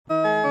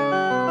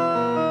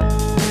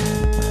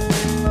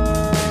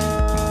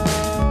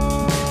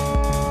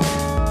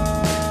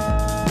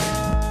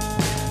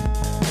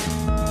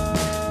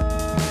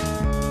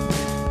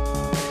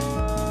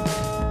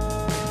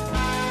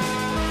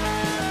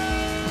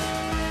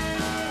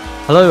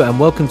Hello and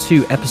welcome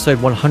to episode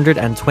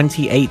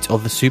 128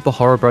 of the Super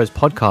Horror Bros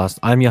podcast.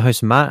 I'm your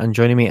host Matt, and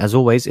joining me as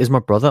always is my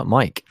brother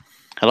Mike.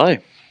 Hello.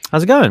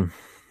 How's it going?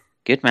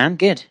 Good, man.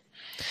 Good.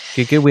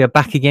 Good. We are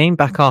back again,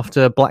 back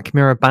after Black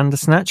Mirror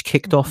Bandersnatch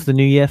kicked off the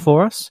new year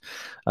for us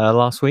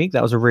last week.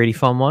 That was a really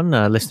fun one,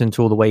 listening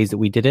to all the ways that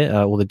we did it,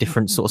 all the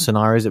different sort of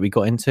scenarios that we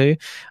got into.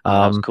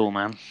 That was cool,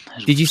 man.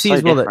 Did you see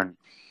as well that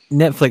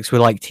Netflix were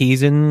like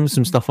teasing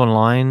some stuff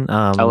online?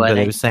 They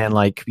were saying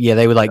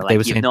they were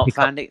saying you've not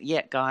found it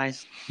yet,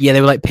 guys. Yeah,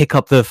 they were like pick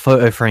up the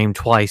photo frame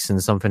twice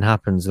and something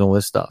happens and all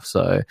this stuff.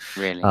 So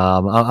really,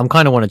 I'm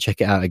kind of want to check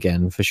it out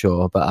again for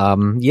sure. But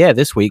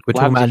this week we're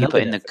talking about. You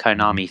put in the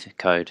Konami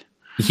code.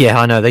 Yeah,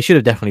 I know they should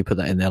have definitely put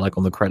that in there, like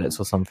on the credits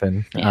or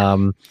something. Yeah.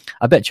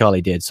 I bet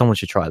Charlie did. Someone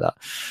should try that.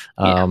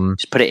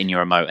 Just put it in your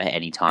remote at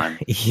any time.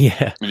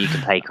 Yeah, and you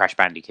can play Crash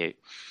Bandicoot.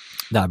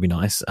 That'd be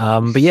nice.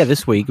 But yeah,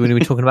 this week we're going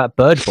to be talking about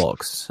Bird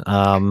Box.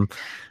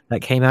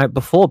 That came out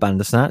before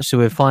Bandersnatch, so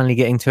we're finally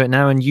getting to it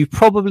now, and you've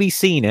probably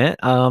seen it.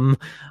 I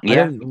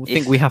don't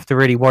think we have to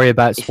really worry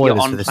about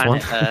spoilers for this one.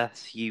 If you're on Planet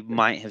Earth, you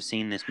might have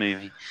seen this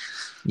movie.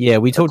 Yeah,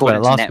 we talked about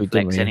it last week,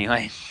 didn't we?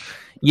 Anyway.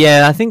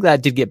 Yeah, I think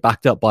that did get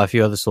backed up by a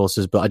few other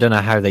sources, but I don't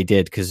know how they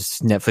did because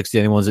Netflix are the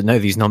only ones that know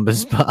these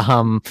numbers. But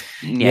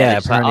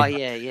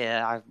apparently,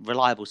 a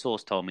reliable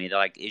source told me,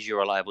 like, is your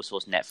reliable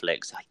source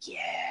Netflix? Like,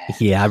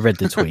 yeah, I read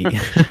the tweet.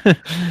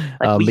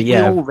 We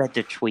all read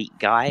the tweet,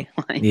 guy.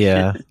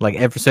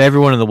 So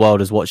everyone in the world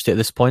has watched it at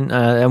this point,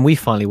 and we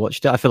finally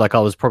watched it. I feel like I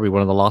was probably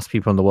one of the last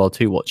people in the world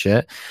to watch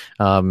it,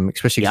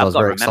 especially because I was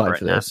very excited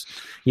for this.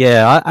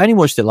 Yeah, I only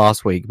watched it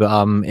last week, but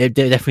it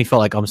definitely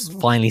felt like I'm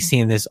finally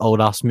seeing this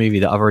old-ass movie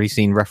that I've already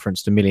seen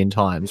referenced a million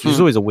times, which is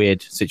always a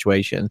weird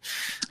situation.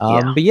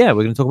 But yeah,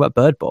 we're going to talk about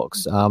Bird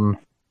Box. A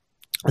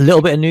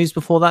little bit of news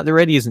before that. There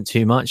really isn't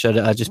too much.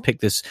 I just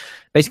picked this.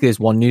 Basically, there's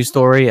one news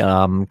story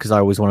because I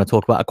always want to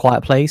talk about A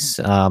Quiet Place.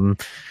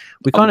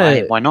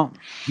 Why not?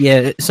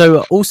 Yeah.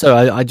 So also,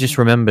 I just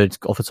remembered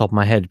off the top of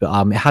my head,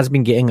 but it has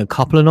been getting a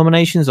couple of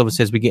nominations.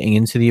 Obviously, as we're getting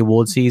into the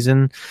award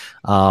season,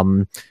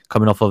 coming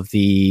off of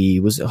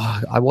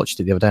I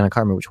watched it the other day, and I can't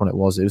remember which one it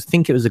was. I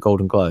think it was the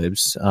Golden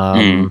Globes.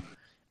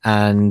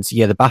 And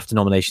yeah, the BAFTA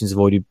nominations have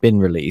already been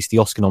released. The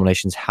Oscar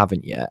nominations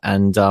haven't yet.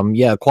 And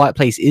A Quiet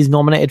Place is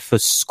nominated for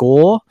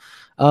score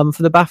for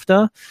the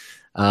BAFTA.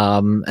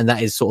 And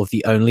that is sort of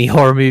the only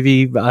horror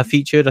movie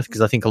featured,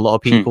 because I think a lot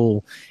of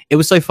people it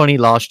was so funny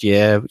last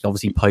year,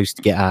 obviously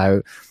post Get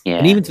Out,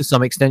 and even to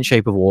some extent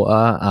Shape of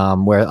Water,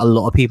 where a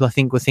lot of people I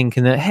think were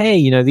thinking that,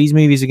 hey, these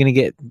movies are going to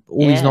get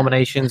all these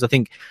nominations. I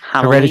think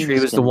Hereditary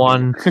was the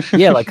one.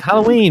 Like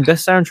Halloween,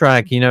 best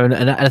soundtrack,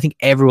 and I think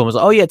everyone was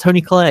like, oh yeah,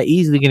 Toni Collette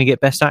easily going to get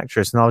best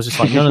actress, and I was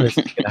just like, none of this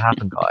is going to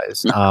happen,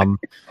 guys.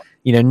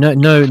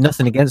 No,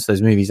 nothing against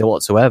those movies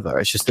whatsoever.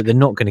 It's just that they're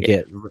not going to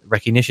get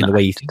recognition the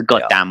way you think. The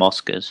goddamn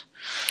Oscars.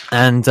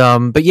 And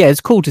but yeah,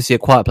 it's cool to see A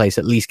Quiet Place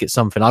at least get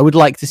something. I would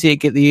like to see it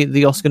get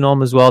the Oscar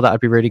nom as well. That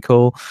would be really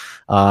cool.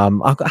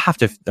 I have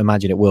to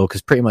imagine it will,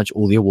 because pretty much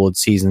all the award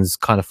seasons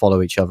kind of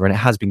follow each other, and it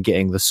has been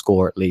getting the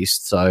score at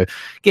least. So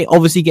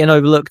obviously getting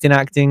overlooked in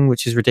acting,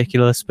 which is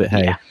ridiculous, but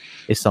hey,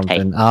 it's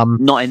something.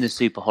 Not in the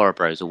Super Horror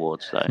Bros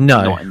Awards though.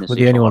 No, we're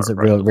the only ones that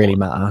really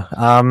matter.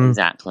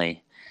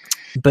 Exactly.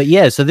 But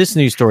yeah, so this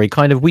news story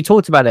we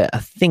talked about it, I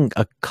think,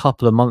 a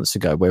couple of months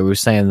ago, where we were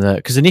saying that,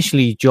 because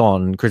initially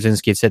John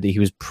Krasinski had said that he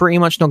was pretty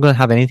much not going to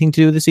have anything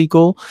to do with the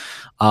sequel,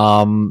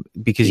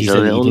 because he's a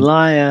little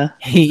liar.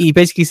 He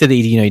basically said that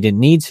he didn't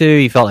need to.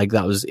 He felt like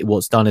that was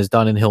what's done is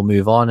done, and he'll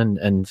move on,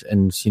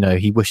 and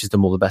he wishes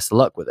them all the best of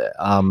luck with it.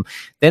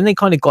 Then they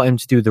kind of got him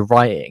to do the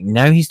writing.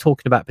 Now he's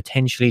talking about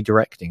potentially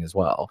directing as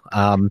well.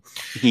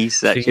 He's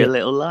such a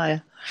little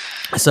liar.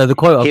 So the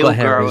quote I've got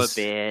here grow is, a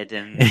beard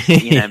and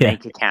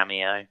make a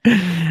cameo.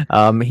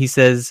 He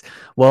says,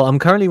 well, I'm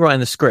currently writing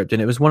the script,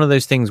 and it was one of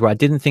those things where I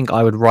didn't think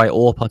I would write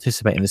or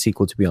participate in the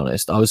sequel, to be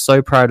honest. I was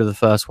so proud of the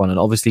first one, and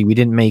obviously we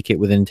didn't make it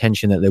with an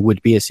intention that there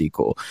would be a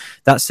sequel.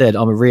 That said,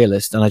 I'm a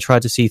realist, and I try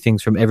to see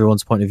things from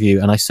everyone's point of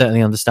view, and I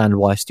certainly understand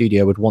why a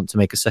studio would want to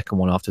make a second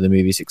one after the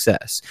movie's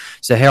success.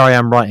 So here I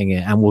am writing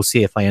it, and we'll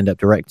see if I end up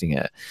directing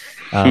it.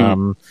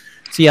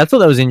 So yeah, I thought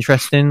that was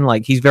interesting.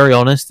 Like, he's very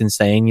honest in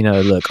saying,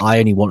 look, I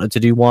only wanted to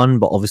do one,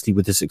 but obviously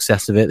with the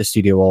success of it, the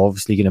studio are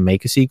obviously going to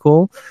make a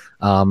sequel.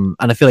 And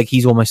I feel like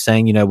he's almost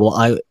saying,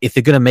 if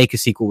they're going to make a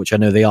sequel, which I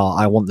know they are,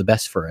 I want the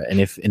best for it. And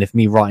if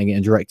me writing it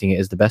and directing it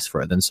is the best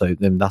for it, then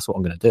that's what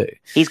I'm going to do.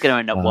 He's going to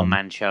end up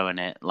one-man showing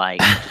it,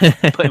 like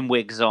putting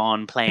wigs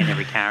on, playing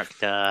every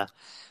character.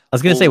 I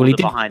was going to say, well, he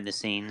did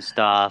behind-the-scenes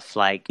stuff,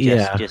 like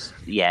it's just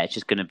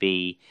going to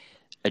be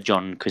a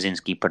John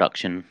Krasinski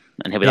production.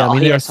 And he'll be I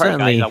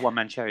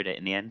one-man showed it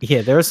in the end.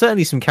 Yeah, there are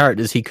certainly some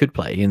characters he could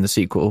play in the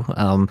sequel.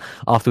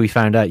 After we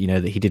found out,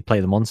 that he did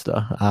play the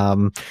monster.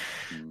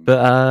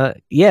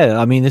 But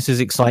this is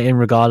exciting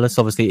regardless.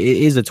 Obviously, it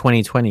is a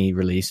 2020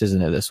 release,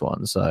 isn't it? This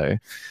one, so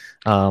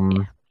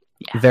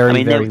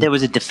there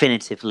was a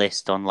definitive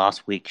list on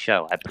last week's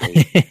show, I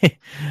believe.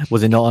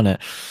 Was it not on it?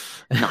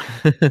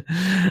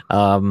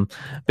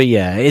 But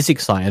yeah, it's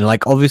exciting.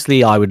 Like,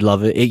 obviously, I would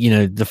love it.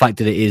 The fact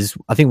that it is,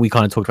 I think we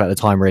kind of talked about at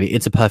the time, really,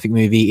 it's a perfect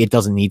movie. It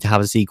doesn't need to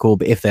have a sequel,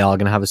 but if they are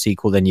going to have a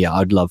sequel, then yeah,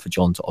 I'd love for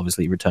John to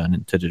obviously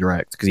return to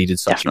direct, because he did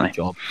such a good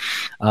job.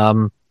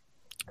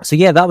 So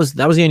yeah, that was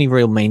the only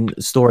real main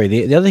story.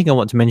 The other thing I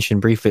want to mention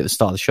briefly at the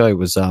start of the show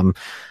was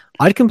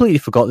I'd completely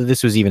forgot that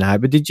this was even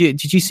out. But did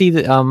you see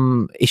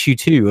that issue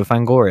 2 of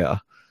Fangoria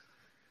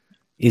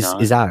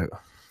is out?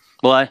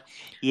 Well,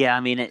 yeah, I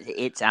mean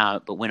it's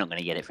out, but we're not going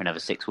to get it for another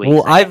 6 weeks.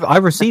 Well, I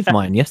received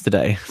mine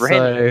yesterday.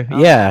 Really? So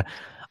yeah.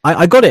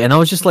 I got it and I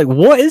was just like,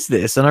 what is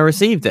this? And I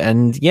received it,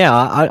 and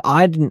yeah, I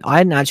hadn't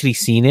actually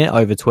seen it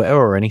over Twitter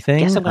or anything. I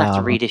guess I'm gonna have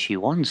to read issue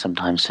 1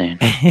 sometime soon.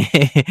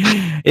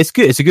 It's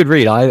good. It's a good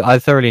read. I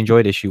thoroughly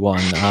enjoyed issue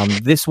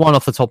 1. This one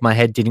off the top of my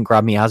head didn't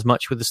grab me as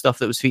much with the stuff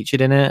that was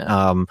featured in it.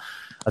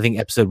 I think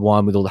episode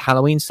 1 with all the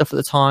Halloween stuff at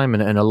the time,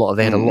 and they had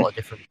a lot of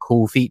different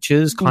cool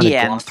features,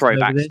 and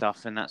throwback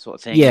stuff and that sort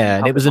of thing. Yeah,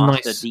 and it was a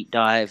nice deep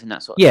dive and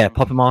that sort of thing. Yeah,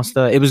 Puppet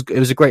Master. It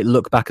was a great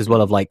look back as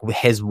well of like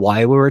here's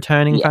why we're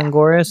returning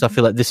Fangoria. So I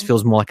feel like this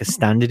feels more like a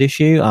standard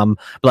issue. But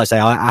like I say,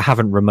 I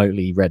haven't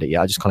remotely read it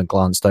yet. I just kind of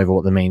glanced over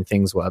what the main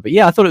things were. But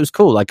yeah, I thought it was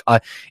cool. Like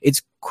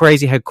it's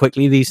crazy how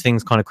quickly these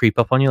things kind of creep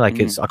up on you. Like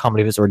I can't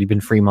believe it's already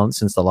been 3 months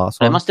since the last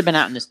one. It must have been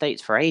out in the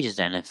States for ages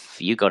then if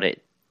you got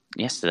it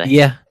yesterday.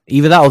 Yeah,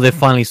 either that or they've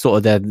finally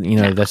sorted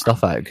their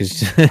stuff out,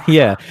 because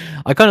yeah,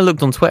 I kind of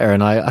looked on Twitter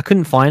and I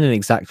couldn't find an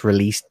exact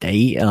release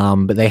date,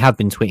 but they have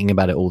been tweeting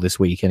about it all this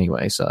week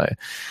anyway, so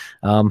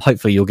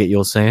hopefully you'll get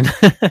yours soon.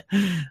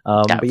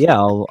 But yeah,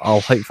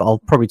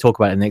 I'll probably talk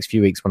about it in the next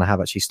few weeks when I have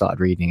actually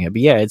started reading it.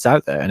 But yeah, it's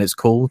out there and it's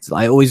cool.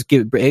 I always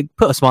put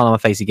a smile on my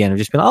face again of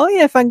just being like, oh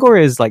yeah,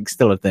 Fangoria is like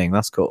still a thing.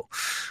 That's cool,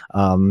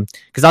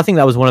 because I think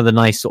that was one of the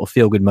nice sort of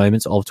feel good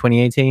moments of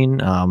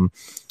 2018.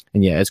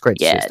 And yeah, it's great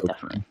to see. Yeah,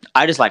 definitely.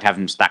 I just like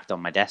having them stacked on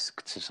my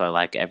desk, so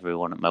like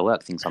everyone at my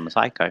work thinks I'm a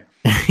psycho.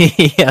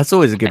 Yeah, that's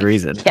always a good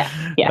reason.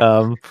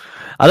 Yeah.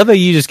 I love how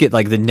you just get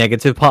like the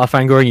negative part of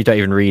Fangoria and you don't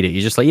even read it.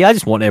 You're just like, yeah, I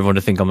just want everyone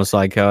to think I'm a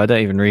psycho. I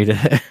don't even read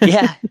it.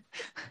 Yeah.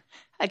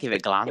 I give it a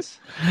glance.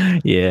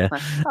 Yeah.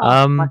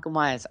 Like, Michael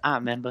Myers, I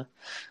remember.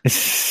 I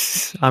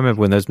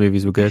remember when those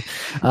movies were good.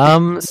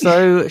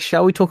 So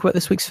shall we talk about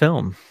this week's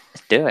film?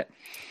 Let's do it.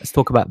 Let's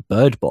talk about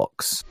Bird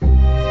Box.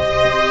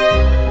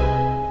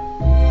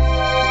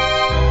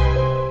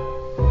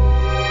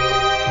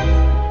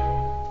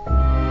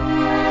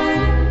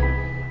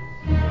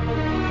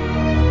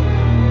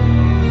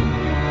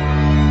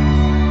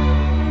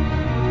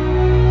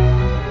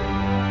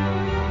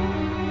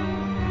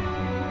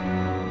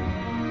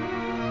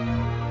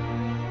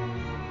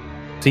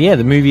 So yeah,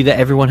 the movie that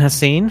everyone has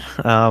seen.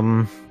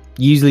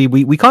 Usually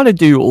we kind of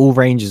do all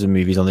ranges of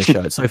movies on this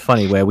show. It's so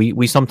funny where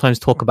we sometimes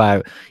talk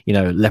about,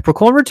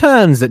 Leprechaun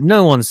Returns that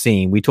no one's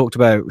seen. We talked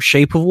about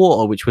Shape of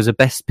Water, which was a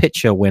Best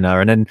Picture winner.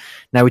 And then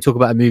now we talk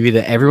about a movie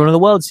that everyone in the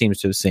world seems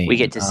to have seen. We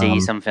get to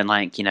see something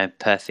like,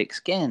 Perfect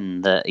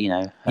Skin that,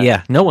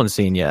 yeah, no one's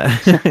seen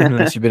yet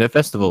unless you've been at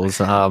festivals.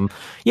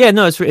 Yeah,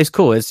 no, it's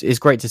cool. It's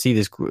great to see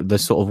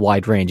this sort of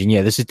wide range. And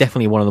yeah, this is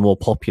definitely one of the more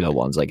popular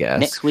ones, I guess.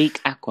 Next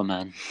week,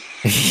 Aquaman.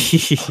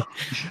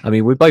 I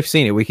mean, we've both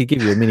seen it. We could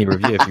give you a mini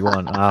review if you want.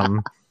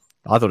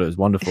 I thought it was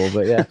wonderful,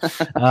 but yeah,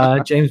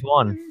 James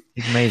Wan,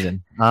 he's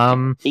amazing.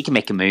 He can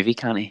make a movie,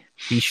 can't he?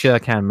 He sure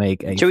can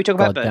make a. Should we talk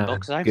about Bird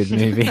Box? Good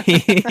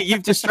movie.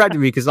 You've distracted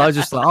me because I was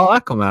just like, oh,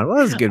 Aquaman, well,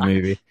 that's a good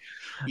movie.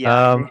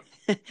 Yeah.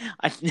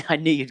 I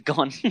knew you'd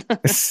gone.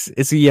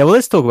 Yeah. Well,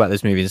 let's talk about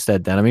this movie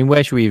instead. Then, I mean,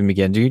 where should we even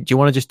begin? Do you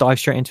want to just dive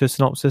straight into a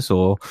synopsis,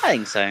 or?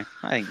 I think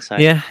so.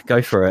 Yeah,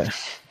 go for it.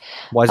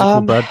 Why is it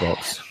called Bird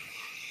Box?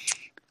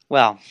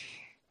 Well,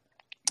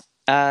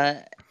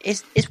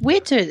 it's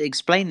weird to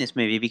explain this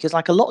movie because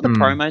like a lot of the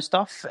promo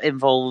stuff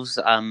involves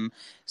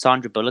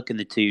Sandra Bullock and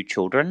the two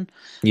children.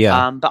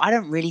 Yeah. But I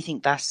don't really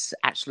think that's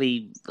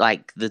actually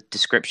like the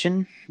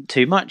description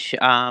too much. It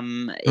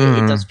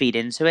does feed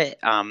into it.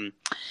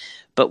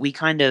 But we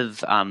kind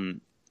of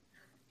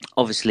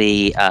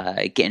obviously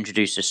get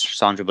introduced to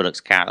Sandra Bullock's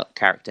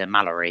character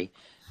Mallory,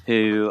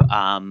 who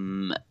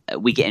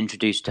we get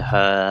introduced to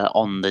her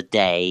on the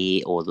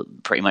day or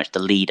pretty much the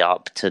lead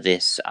up to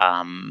this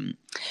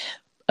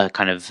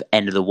kind of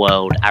end of the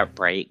world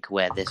outbreak,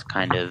 where this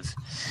kind of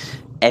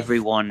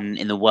everyone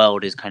in the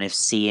world is kind of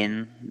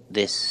seeing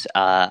this.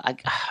 I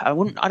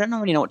don't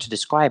really know what to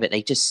describe it.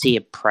 They just see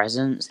a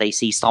presence. They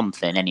see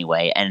something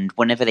anyway, and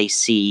whenever they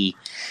see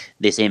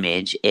this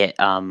image, it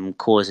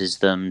causes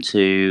them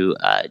to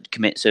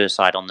commit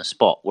suicide on the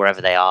spot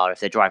wherever they are. If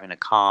they're driving a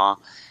car,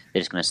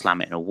 they're just going to slam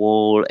it in a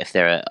wall. If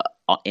they're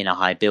in a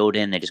high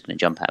building, they're just going to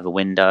jump out of a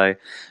window.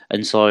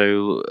 And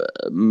so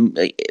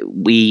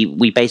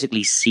we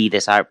basically see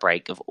this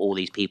outbreak of all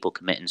these people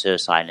committing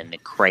suicide and the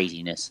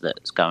craziness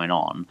that's going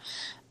on.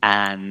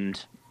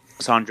 And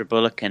Sandra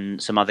Bullock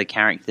and some other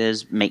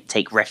characters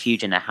take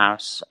refuge in a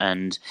house.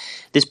 And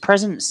this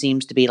presence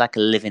seems to be like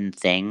a living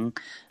thing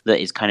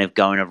that is kind of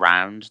going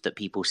around that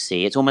people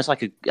see. It's almost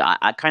like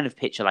I kind of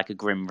picture like a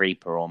Grim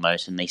Reaper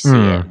almost, and they see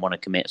it and want to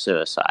commit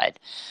suicide.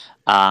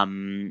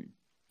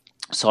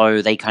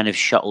 So they kind of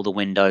shut all the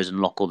windows and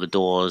lock all the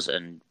doors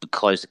and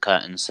close the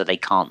curtains so they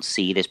can't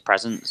see this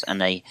presence,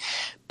 and they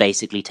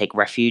basically take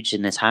refuge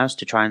in this house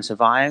to try and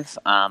survive.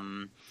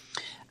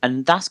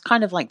 And that's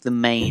kind of like the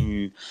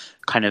main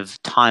kind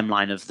of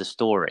timeline of the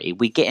story.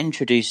 We get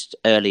introduced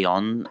early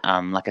on,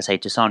 like I say,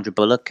 to Sandra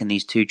Bullock and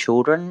these two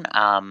children,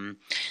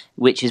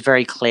 which is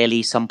very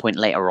clearly some point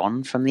later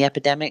on from the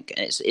epidemic.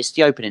 It's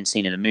the opening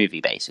scene of the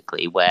movie,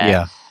 basically,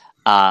 where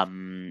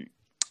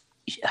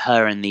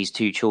her and these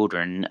two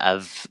children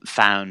have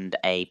found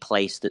a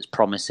place that's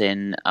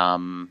promising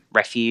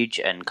refuge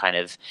and kind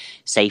of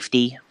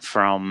safety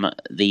from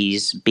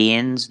these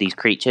beings, these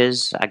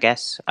creatures, I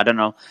guess. I don't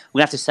know.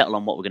 We have to settle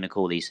on what we're going to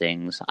call these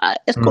things.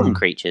 Let's call them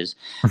creatures.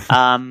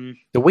 The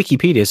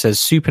Wikipedia says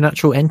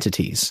supernatural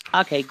entities.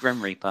 Okay,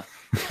 Grim Reaper.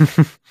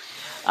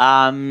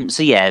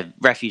 So yeah,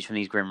 refuge from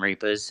these Grim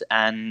Reapers.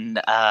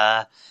 And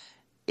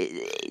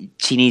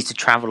she needs to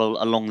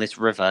travel along this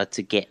river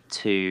to get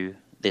to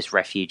this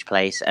refuge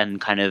place, and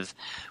kind of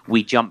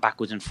we jump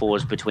backwards and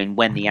forwards between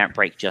when the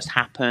outbreak just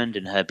happened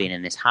and her being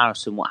in this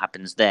house and what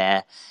happens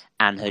there,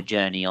 and her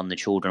journey on the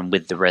children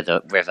with the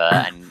river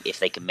and if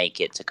they can make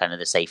it to kind of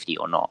the safety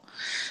or not.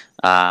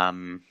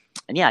 And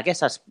yeah, I guess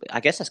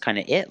that's kind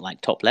of it,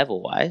 like top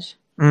level wise.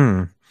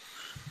 So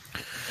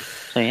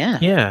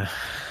yeah.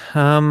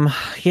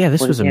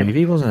 This was a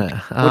movie, wasn't it?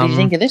 What did you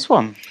think of this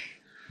one?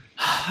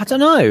 I don't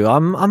know.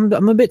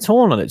 I'm a bit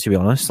torn on it, to be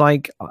honest.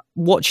 Like, I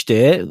watched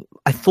it.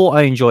 I thought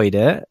I enjoyed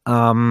it.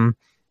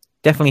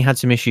 Definitely had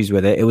some issues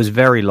with it. It was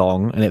very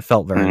long, and it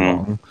felt very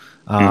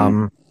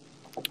long.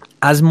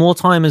 As more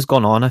time has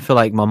gone on, I feel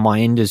like my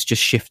mind has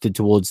just shifted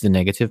towards the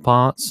negative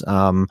parts.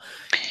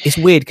 It's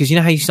weird because you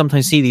know how you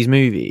sometimes see these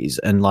movies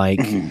and like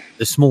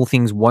the small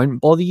things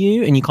won't bother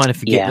you and you kind of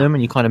forget them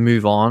and you kind of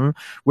move on.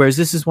 Whereas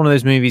this is one of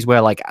those movies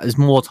where like as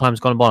more time's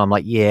gone on, I'm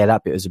like, yeah,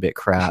 that bit was a bit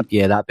crap.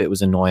 Yeah, that bit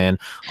was annoying.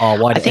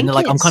 Oh, why? And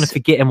like I'm kind of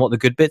forgetting what the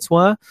good bits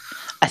were.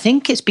 I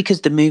think it's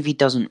because the movie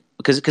doesn't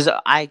because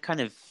I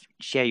kind of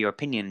share your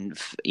opinion,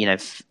 a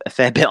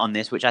fair bit on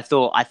this, which I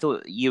thought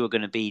you were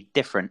going to be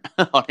different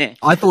on it.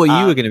 I thought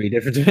you were going to be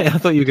different to me. I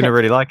thought you were going to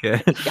really like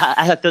it.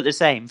 I thought the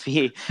same for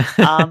you,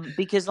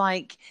 because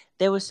like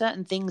there were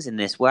certain things in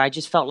this where I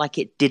just felt like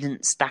it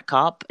didn't stack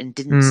up and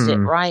didn't sit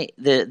right.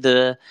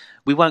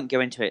 We won't go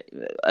into it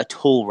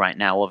at all right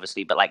now,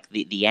 obviously, but like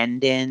the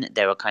ending,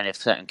 there were kind of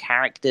certain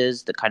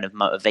characters, the kind of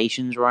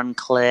motivations were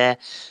unclear,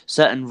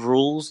 certain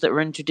rules that were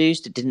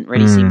introduced, it didn't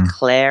really seem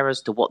clear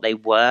as to what they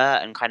were,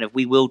 and kind of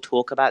we will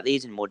talk about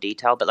these in more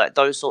detail, but like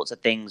those sorts of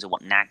things are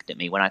what nagged at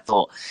me when I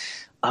thought,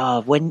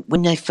 when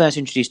they first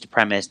introduced the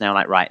premise, now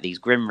like, right, these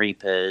Grim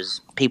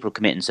Reapers, people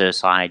committing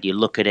suicide, you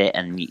look at it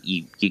and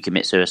you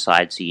commit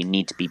suicide, so you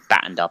need to be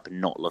battened up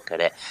and not look at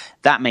it.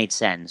 That made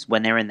sense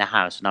when they're in the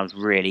house, and I was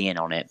really in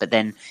on it. But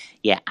then,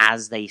 yeah,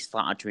 as they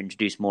started to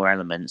introduce more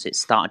elements, it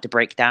started to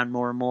break down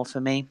more and more for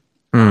me.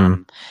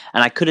 And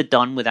I could have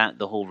done without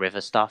the whole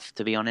river stuff,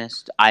 to be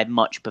honest. I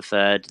much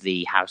preferred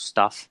the house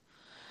stuff.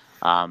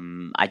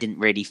 I didn't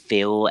really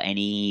feel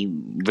any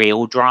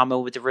real drama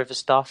with the river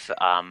stuff.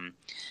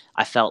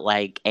 I felt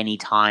like any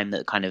time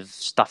that kind of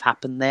stuff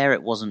happened there,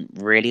 it wasn't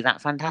really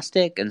that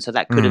fantastic. And so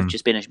that could have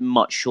just been a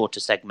much shorter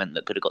segment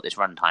that could have got this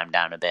runtime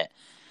down a bit.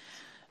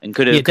 And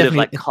could have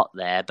like cut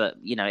there, but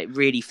it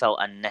really felt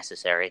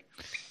unnecessary.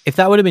 If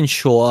that would have been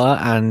shorter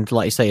and,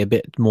 like you say, a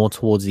bit more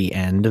towards the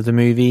end of the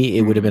movie,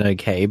 it would have been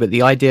okay. But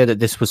the idea that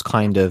this was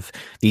kind of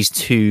these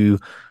two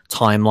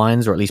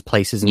timelines, or at least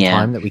places in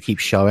time that we keep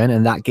showing,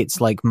 and that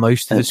gets like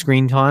most of the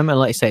screen time, and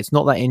like I say, it's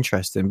not that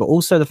interesting. But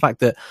also the fact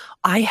that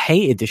I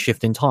hated the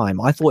shift in time.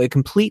 I thought it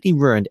completely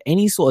ruined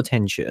any sort of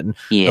tension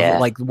of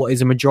like what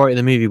is a majority of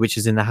the movie, which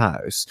is in the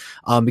house,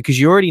 because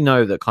you already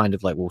know that kind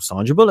of like, well,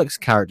 Sandra Bullock's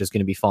character is going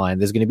to be fine,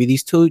 there's going to be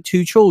these two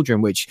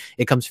children, which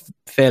it comes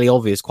fairly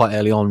obvious quite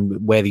early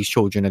on where these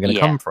children are going to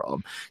come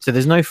from. So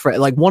there's no threat.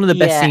 Like one of the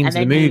best scenes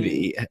of the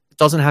movie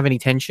doesn't have any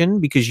tension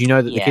because you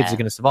know that the kids are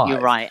going to survive. You're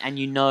right, and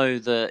you know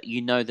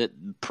that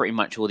pretty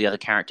much all the other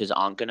characters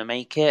aren't going to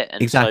make it,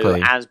 and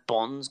exactly. So as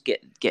bonds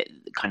get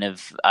kind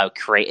of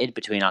created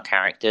between our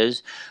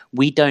characters,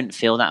 we don't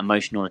feel that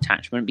emotional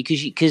attachment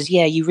because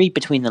you read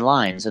between the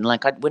lines, and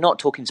like we're not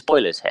talking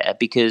spoilers here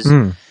because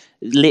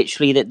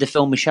literally the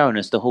film is showing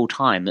us the whole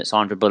time that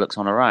Sandra Bullock's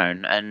on her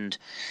own, and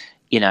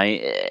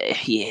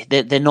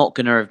they're not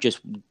going to have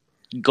just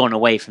gone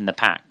away from the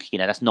pack.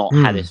 That's not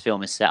how this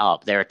film is set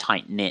up. They're a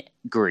tight-knit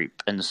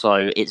group, and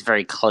so it's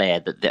very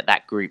clear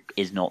that group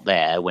is not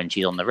there when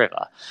she's on the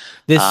river.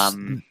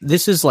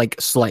 This is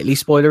like slightly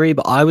spoilery,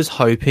 but I was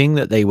hoping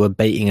that they were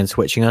baiting and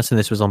switching us, and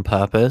this was on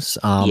purpose.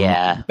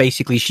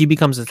 Basically, she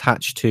becomes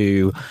attached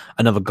to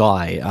another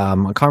guy. I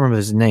can't remember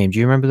his name. Do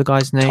you remember the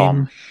guy's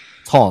name?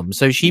 Tom.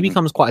 So she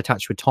becomes quite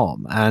attached with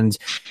Tom, and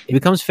it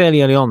becomes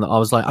fairly early on that I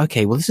was like,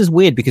 okay, well, this is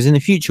weird because in the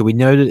future we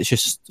know that it's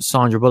just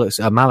Sandra Bullock's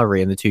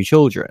Mallory and the two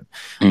children.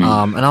 And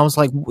I was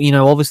like,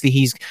 obviously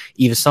he's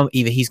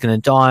either he's going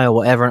to die or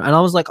whatever. And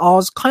I was like, I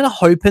was kind of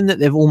hoping that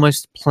they've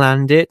almost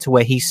planned it to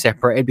where he's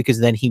separated because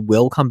then he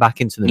will come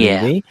back into the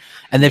movie,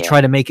 and they've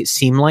tried to make it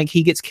seem like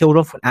he gets killed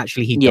off when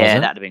actually he doesn't. Yeah,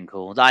 that'd have been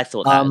cool. I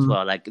thought that as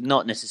well. Like,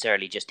 not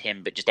necessarily just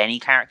him, but just any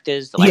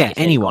characters. Like,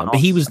 anyone. But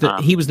he was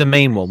the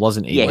main one,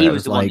 wasn't he? Yeah, he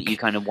was the one that you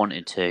kind of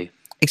wanted to.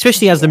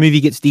 Especially as the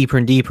movie gets deeper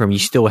and deeper, and you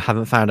still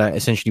haven't found out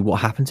essentially what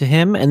happened to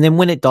him. And then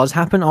when it does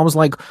happen, I was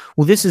like,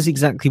 well, this is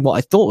exactly what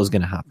I thought was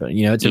going to happen.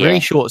 It's a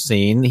very short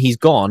scene. He's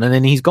gone, and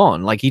then he's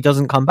gone. Like, he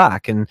doesn't come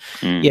back. And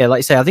like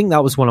I say, I think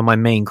that was one of my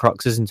main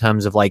cruxes in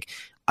terms of like,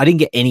 I didn't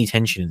get any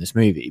tension in this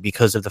movie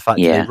because of the fact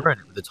that they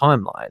ruined it with the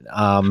timeline.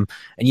 And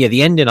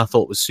the ending I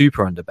thought was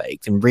super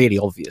underbaked and really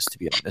obvious, to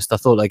be honest. I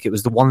thought like it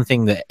was the one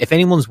thing that if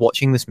anyone's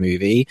watching this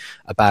movie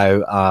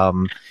about,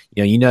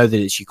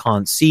 that you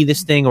can't see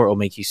this thing or it'll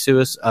make you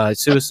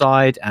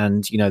suicide,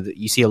 and that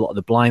you see a lot of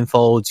the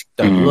blindfolds,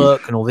 don't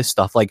look, and all this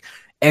stuff. Like,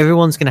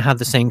 everyone's going to have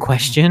the same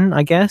question,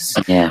 I guess.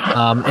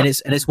 And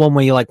it's one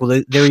where you're like,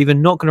 well, they're either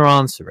not going to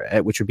answer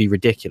it, which would be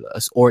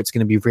ridiculous, or it's going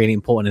to be really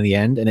important in the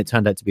end. And it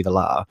turned out to be the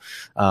latter.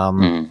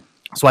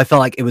 So I felt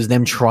like it was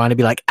them trying to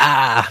be like,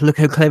 look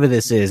how clever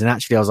this is. And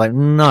actually I was like,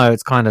 no,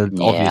 it's kind of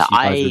obvious you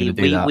guys are going to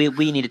do that.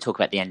 We need to talk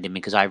about the ending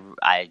because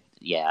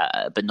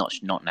but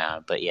not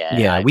now. But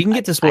we can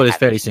get to spoilers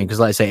fairly soon because,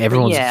 like I say,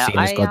 everyone's seen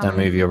this goddamn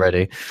movie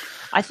already.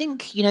 I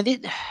think,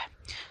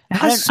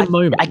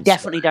 moments. I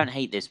definitely don't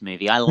hate this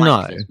movie. I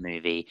like this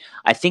movie.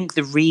 I think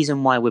the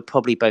reason why we're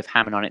probably both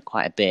hammering on it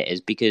quite a bit is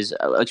because,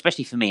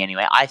 especially for me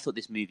anyway, I thought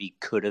this movie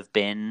could have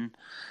been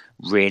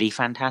really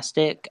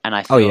fantastic, and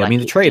I feel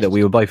the trailer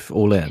we were both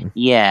all in.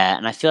 Yeah,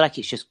 and I feel like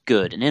it's just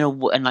good. And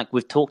and like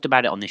we've talked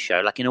about it on this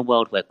show, like in a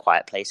world where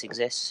Quiet Place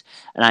exists,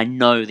 and I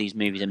know these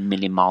movies are a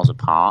million miles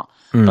apart,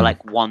 but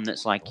like one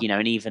that's like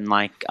and even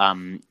like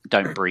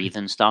Don't Breathe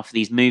and stuff.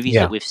 These movies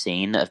that we've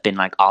seen that have been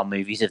like our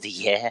movies of the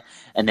year,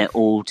 and they're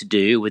all to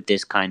do with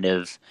this kind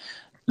of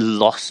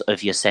loss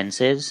of your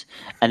senses.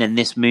 And then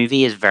this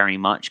movie is very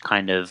much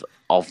kind of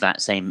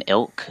that same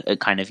ilk,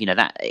 kind of,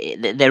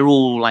 that they're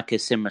all like a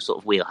similar sort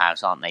of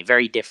wheelhouse, aren't they?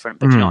 Very different,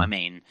 but you know what I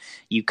mean?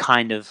 You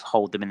kind of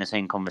hold them in the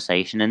same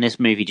conversation, and this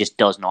movie just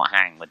does not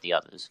hang with the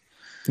others.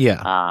 It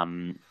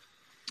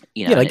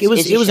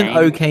was an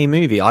okay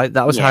movie.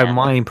 That was how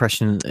my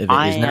impression of it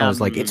is now. Is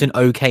like it's an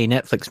okay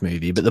Netflix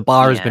movie, but the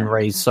bar has been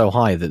raised so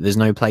high that there's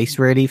no place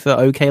really for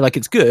okay. Like,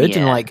 it's good,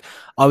 and like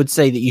I would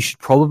say that you should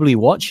probably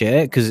watch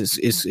it because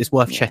it's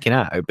worth checking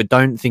out, but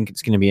don't think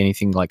it's going to be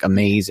anything like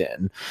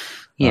amazing.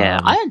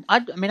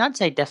 I'd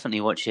say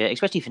definitely watch it,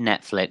 especially for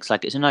Netflix.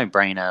 Like, it's a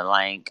no-brainer.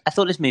 Like, I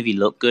thought this movie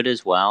looked good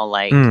as well.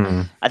 Like,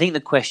 I think the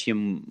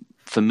question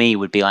for me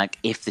would be like,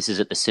 if this is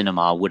at the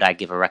cinema, would I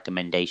give a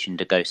recommendation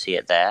to go see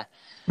it there?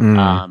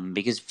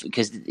 Because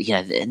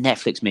the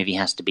Netflix movie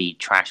has to be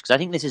trash. Because I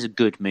think this is a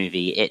good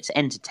movie. It's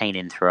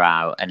entertaining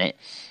throughout, and it,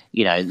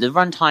 the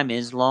runtime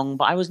is long,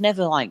 but I was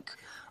never like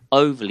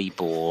overly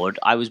bored.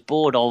 I was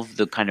bored of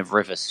the kind of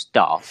river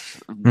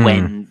stuff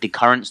when the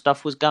current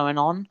stuff was going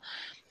on.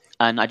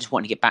 And I just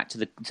wanted to get back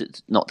to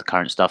not the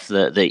current stuff,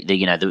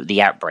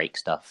 the outbreak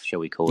stuff, shall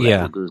we call it,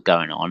 that was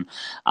going on.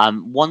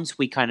 Once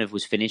we kind of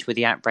was finished with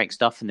the outbreak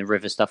stuff and the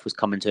river stuff was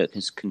coming to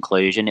its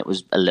conclusion, it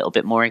was a little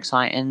bit more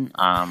exciting.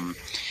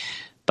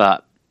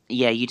 But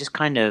yeah, you just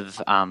kind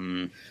of,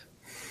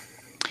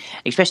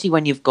 especially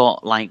when you've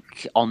got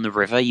like on the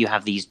river, you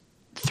have these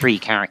three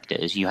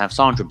characters. You have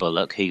Sandra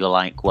Bullock, who you're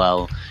like,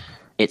 well,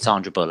 it's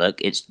Sandra Bullock,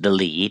 it's the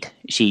lead.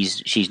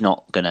 She's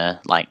not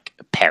gonna like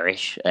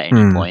perish at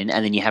any point.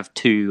 And then you have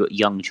two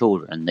young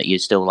children that you're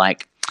still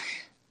like,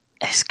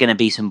 it's gonna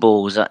be some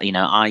balls. Are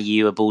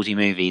you a ballsy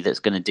movie that's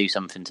gonna do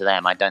something to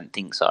them? I don't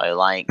think so.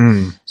 Like,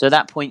 so at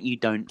that point you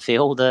don't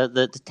feel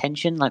the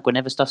tension. Like,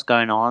 whenever stuff's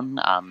going on,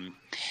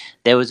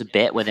 there was a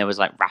bit where there was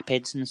like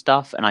rapids and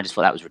stuff, and I just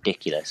thought that was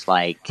ridiculous.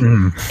 Like,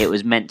 it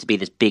was meant to be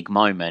this big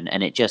moment,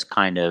 and it just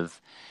kind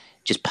of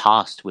just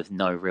passed with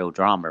no real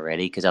drama,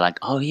 really, because they're like,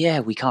 oh yeah,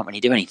 we can't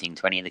really do anything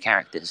to any of the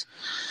characters.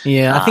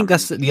 I think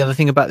that's the other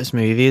thing about this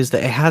movie, is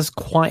that it has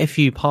quite a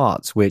few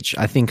parts which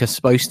I think are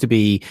supposed to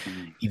be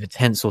either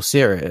tense or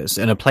serious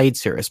and are played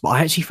serious, but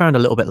I actually found a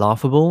little bit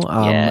laughable.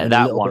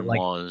 That one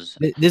was.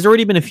 There's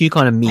already been a few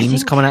kind of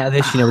memes coming out of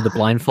this, with the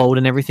blindfold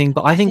and everything,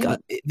 but I think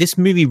this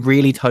movie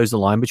really toes the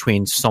line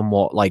between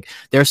somewhat, like,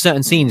 there are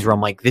certain scenes where I'm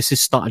like, this is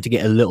starting to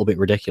get a little bit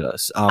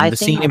ridiculous. The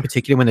scene in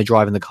particular when they're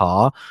driving the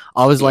car,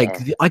 I was like,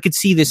 I could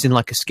see this in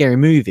like a scary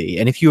movie,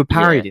 and if you were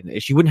parodying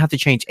this, you wouldn't have to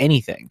change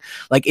anything.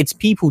 Like, it's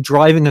people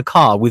driving a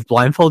car with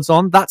blindfolds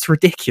on. That's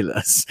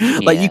ridiculous.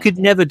 Like, you could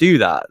never do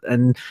that.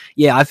 And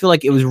I feel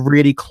like it was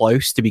really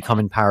close to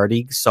becoming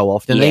parody so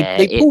often.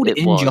 They pulled it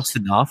in just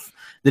enough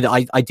that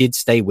I did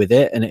stay with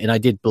it, and I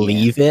did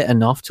believe it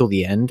enough till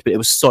the end, but it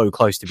was so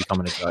close to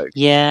becoming a joke.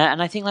 Yeah,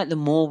 and I think like the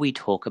more we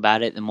talk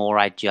about it, the more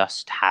I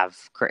just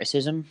have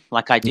criticism.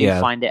 Like, I do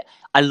find it.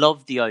 I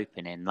love the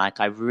opening. Like,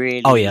 I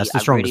really, it's the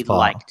strongest part.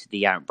 Liked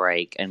the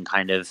outbreak, and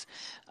kind of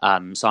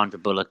Sandra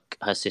Bullock,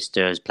 her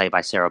sister, is played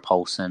by Sarah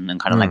Paulson, and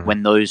kind of like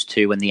when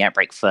the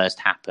outbreak first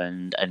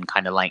happened, and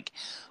kind of like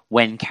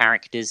when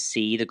characters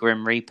see the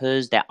Grim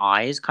Reapers, their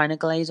eyes kind of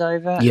glaze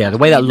over. Yeah, the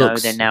way that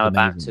looks, they're now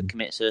about to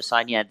commit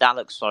suicide. Yeah, that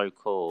looks so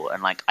cool,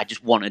 and like I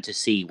just wanted to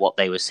see what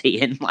they were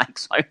seeing, like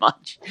so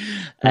much,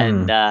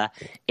 and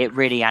it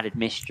really added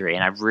mystery,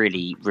 and I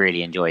really,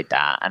 really enjoyed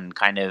that, and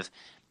kind of.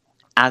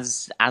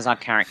 As our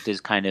characters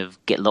kind of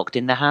get locked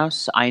in the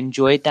house, I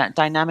enjoyed that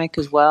dynamic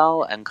as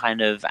well. And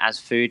kind of as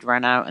food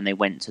ran out and they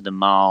went to the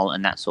mall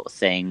and that sort of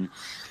thing,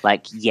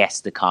 like,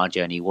 yes, the car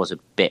journey was a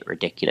bit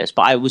ridiculous,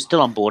 but I was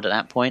still on board at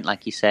that point,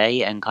 like you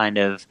say, and kind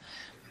of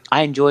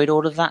I enjoyed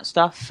all of that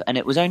stuff. And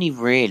it was only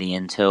really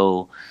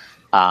until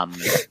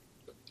the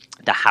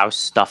house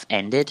stuff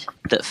ended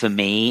that for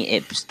me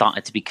it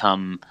started to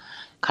become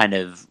kind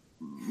of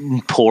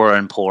poorer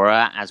and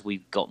poorer as we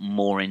got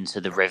more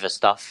into the river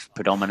stuff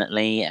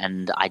predominantly,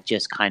 and I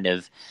just kind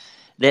of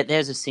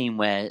there's a scene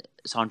where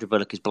Sandra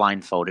Bullock is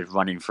blindfolded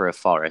running through a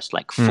forest,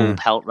 like full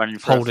pelt running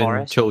through a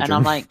forest, children. And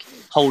I'm like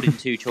holding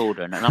 2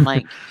 children, and I'm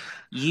like,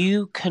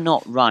 you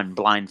cannot run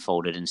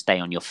blindfolded and stay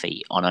on your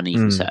feet on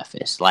uneven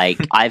surface. Like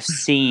I've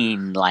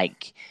seen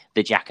like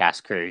the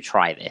Jackass crew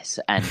try this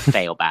and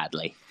fail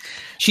badly.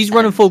 She's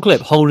running full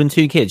clip, holding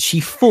 2 kids.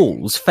 She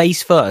falls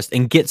face first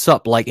and gets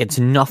up like it's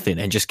nothing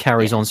and just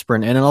carries on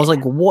sprinting. And I was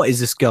like, what is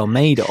this girl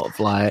made of?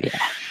 Like,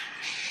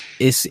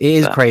 it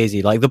is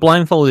crazy. Like the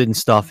blindfolded and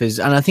stuff is,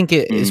 and I think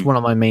it is one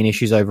of my main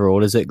issues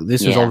overall. Is that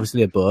this was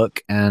obviously a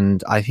book,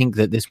 and I think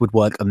that this would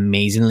work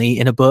amazingly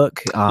in a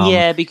book.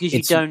 Because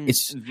you don't.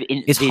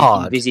 It's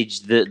hard. Envisage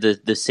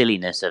the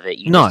silliness of it.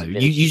 You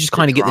just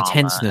kind of get the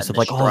tenseness of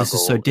like, oh, this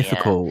is so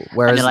difficult. Yeah.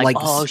 Whereas, and like,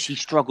 oh, she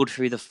struggled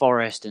through the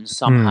forest and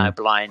somehow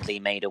blindly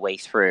made her way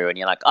through, and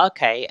you're like,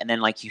 okay, and then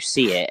like you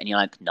see it, and you're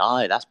like,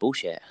 no, that's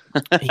bullshit.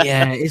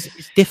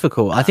 It's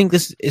difficult. I think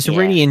it's a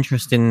really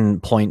interesting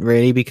point,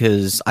 really,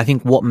 because I think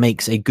what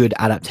makes a good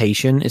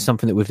adaptation is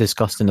something that we've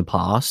discussed in the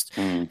past,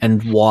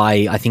 and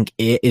why I think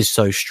it is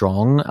so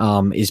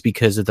strong is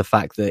because of the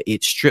fact that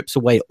it strips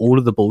away all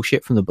of the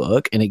bullshit from the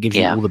book and it gives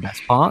you all the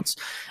best parts.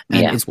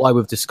 And it's why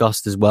we've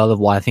discussed as well of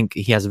why I think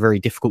he has a very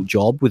difficult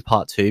job with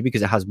part 2,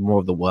 because it has more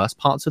of the worst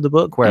parts of the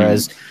book,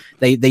 whereas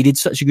they did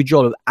such a good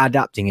job of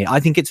adapting it. I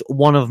think it's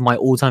one of my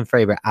all-time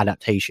favorite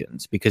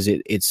adaptations because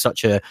it's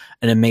such an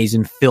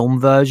amazing film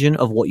version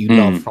of what you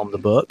love from the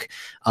book.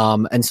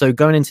 And so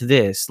going into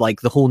this,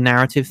 like the whole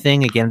narrative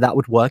thing, again, that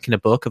would work in a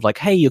book of like,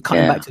 hey, you're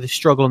coming back to the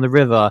struggle on the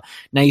river.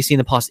 Now you see in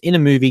the past. In a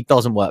movie,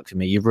 doesn't work for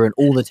me. You've ruined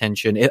all the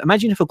tension.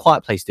 Imagine if A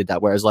Quiet Place did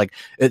that, whereas like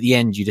at the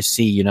end you just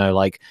see,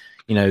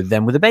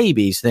 them with the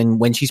babies. Then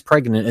when she's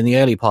pregnant in the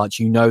early parts,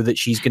 you know that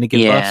she's going to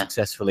give birth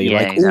successfully.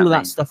 All of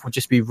that stuff would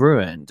just be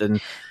ruined. And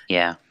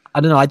I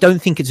don't know. I don't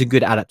think it's a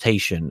good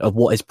adaptation of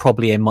what is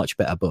probably a much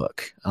better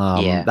book.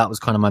 That was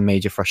kind of my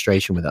major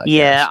frustration with that.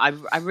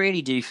 I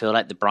really do feel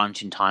like the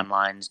branching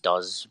timelines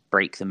does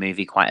break the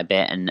movie quite a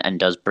bit and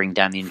does bring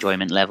down the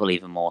enjoyment level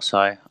even more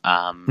so.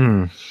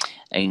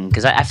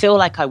 Because I feel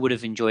like I would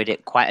have enjoyed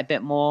it quite a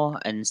bit more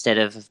instead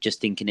of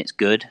just thinking it's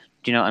good.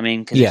 Do you know what I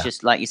mean? Because it's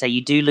just like you say,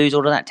 you do lose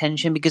all of that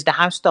tension because the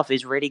house stuff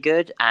is really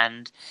good,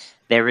 and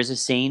there is a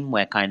scene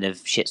where kind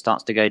of shit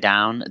starts to go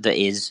down that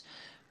is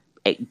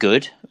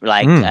good,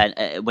 like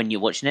when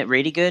you're watching it,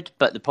 really good.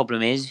 But the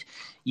problem is,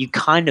 you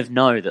kind of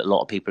know that a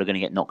lot of people are going to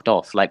get knocked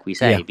off, like we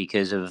say,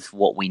 because of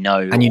what we know,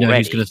 and you know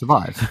already. Who's going to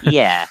survive.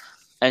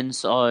 And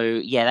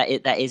so,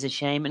 that is a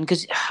shame. And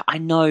because I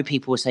know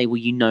people will say,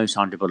 well,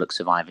 Sandra Bullock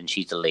survived and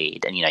she's the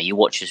lead. And, you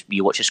watch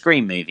a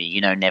Scream movie,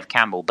 Neve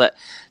Campbell. But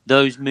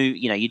those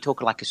you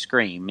talk like a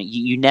Scream,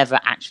 you never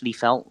actually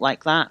felt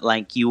like that.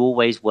 Like, you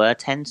always were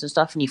tense and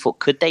stuff. And you thought,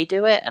 could they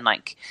do it? And,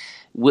 like,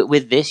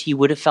 with this, you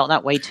would have felt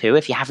that way too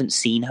if you haven't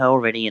seen her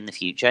already in the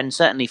future. And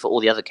certainly for all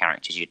the other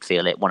characters, you'd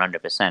feel it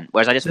 100%.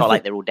 Whereas I just felt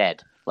like they're all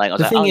dead. Like, I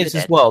was the thing is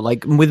as well,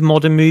 like with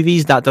modern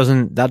movies, that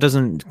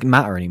doesn't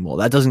matter anymore.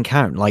 That doesn't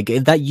count. Like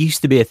that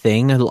used to be a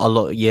thing a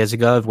lot of years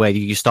ago, of where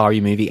you star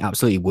your movie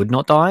absolutely would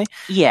not die.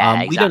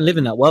 Exactly. We don't live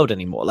in that world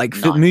anymore. Like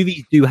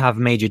movies do have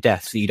major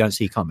deaths that you don't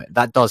see coming.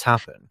 That does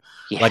happen.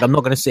 Like I'm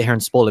not going to sit here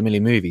and spoil a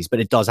million movies, but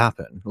it does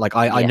happen. Like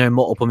I know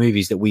multiple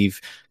movies that we've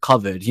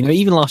covered.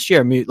 Even last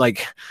year,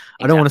 like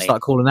I don't want to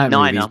start calling out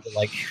movies, but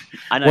like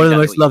one of the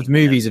most loved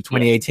movies of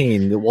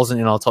 2018 that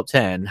wasn't in our top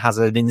 10 has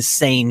an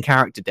insane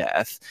character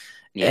death.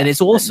 And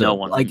it's awesome.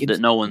 That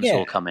no one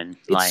saw coming.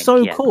 It's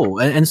so cool.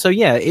 And so,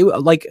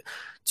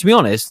 to be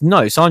honest,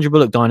 no, Sandra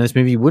Bullock dying in this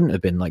movie wouldn't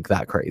have been like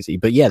that crazy.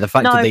 But yeah, the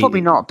fact that they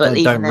probably not. But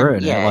don't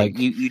ruin it. Like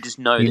you just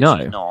know she's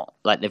not.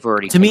 Like they've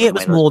already. To me, it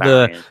was more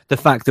the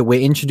fact that we're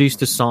introduced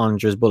to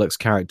Sandra Bullock's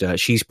character.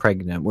 She's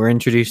pregnant. We're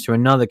introduced to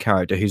another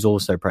character who's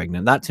also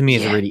pregnant. That to me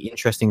is a really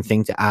interesting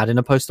thing to add in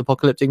a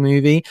post-apocalyptic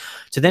movie.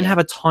 To then have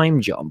a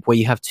time jump where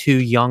you have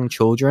 2 young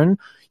children.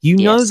 You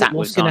know that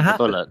what's going to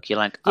happen. Bullock. You're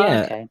like,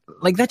 okay.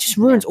 Like that just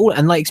ruins all.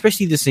 And like,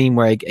 especially the scene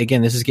where,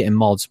 again, this is getting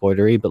mild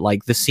spoilery, but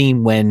like the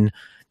scene when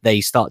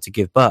they start to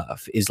give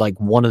birth is like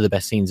one of the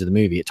best scenes of the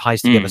movie. It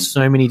ties together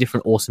so many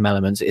different awesome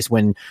elements. It's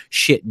when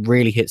shit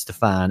really hits the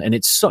fan, and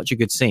it's such a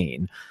good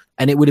scene.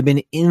 And it would have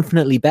been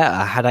infinitely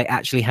better had I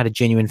actually had a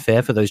genuine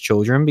fear for those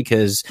children,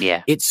 because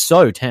it's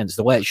so tense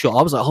the way it's shot.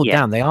 I was like, oh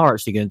damn, they are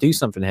actually going to do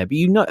something here. But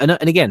you know, and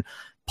again,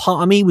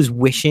 part of me was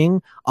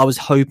wishing, I was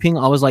hoping,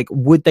 I was like,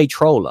 would they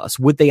troll us?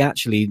 Would they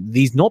actually,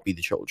 these not be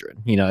the children?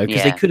 You know,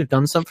 because they could have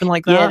done something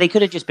like that. Yeah, they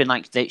could have just been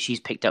like, she's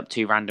picked up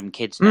 2 random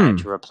kids now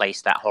to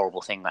replace that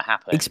horrible thing that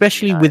happened.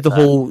 Especially with the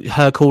whole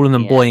her calling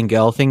them boy and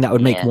girl thing, that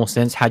would make more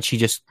sense had she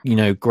just, you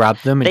know,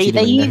 grabbed them and she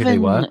didn't know who they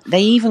were.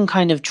 They even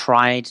kind of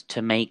tried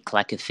to make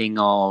like a thing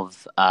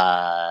of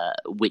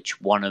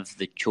which one of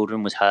the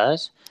children was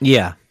hers.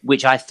 Yeah.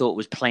 Which I thought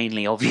was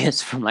plainly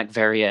obvious from like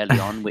very early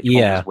on which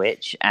one was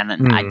which.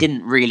 And I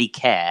didn't really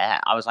care.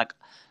 I was like,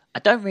 I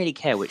don't really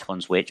care which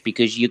one's which,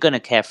 because you're going to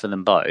care for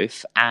them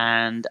both.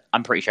 And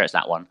I'm pretty sure it's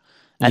that one.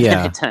 And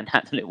then it turned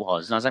out that it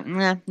was. And I was like,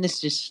 nah,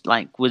 this just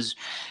like was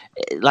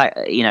like,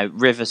 you know,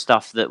 River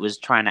stuff that was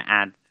trying to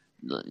add,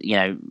 you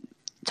know,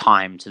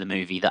 time to the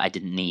movie that I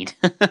didn't need.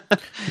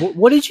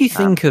 What did you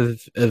think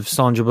of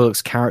Sandra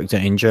Bullock's character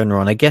in general?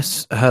 And I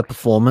guess her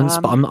performance,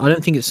 but I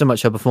don't think it's so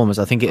much her performance.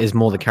 I think it is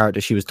more the character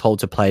she was told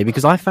to play,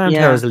 because I found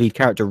her as a lead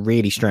character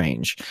really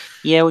strange.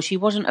 Yeah, well, she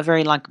wasn't a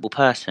very likable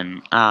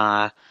person.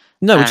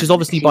 No, which is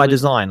obviously by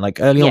design.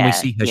 Like early on we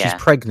see her, she's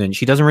pregnant.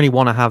 She doesn't really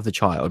want to have the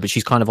child, but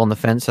she's kind of on the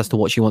fence as to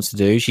what she wants to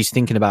do. She's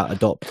thinking about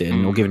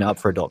adopting or giving it up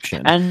for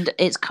adoption. And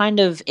it's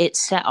kind of,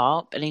 it's set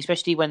up, and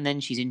especially when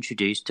then she's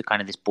introduced to kind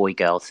of this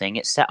boy-girl thing,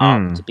 it's set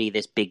up to be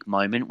this big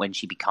moment when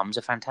she becomes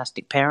a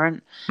fantastic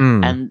parent.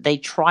 And they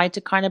tried to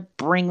kind of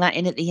bring that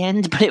in at the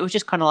end, but it was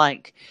just kind of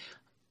like,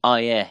 oh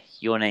yeah,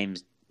 your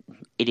name's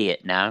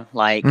idiot now,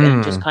 like,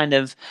 and just kind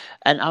of,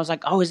 and I was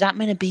like, oh, is that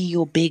meant to be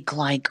your big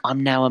like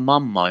I'm now a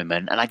mum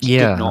moment? And I just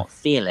did not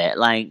feel it.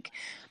 Like,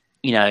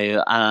 you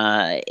know,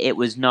 it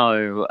was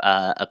no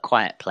A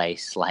Quiet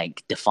Place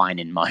like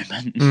defining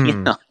moment. You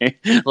know,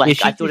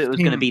 like I thought it was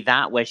going to be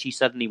that, where she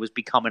suddenly was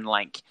becoming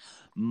like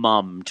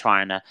mum,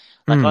 trying to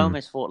like. I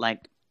almost thought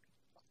like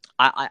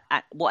I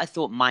what I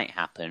thought might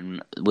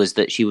happen was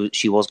that she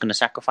was going to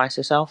sacrifice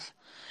herself.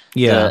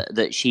 Yeah,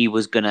 that she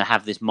was going to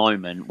have this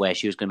moment where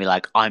she was going to be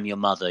like, I'm your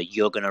mother,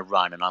 you're going to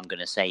run and I'm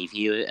going to save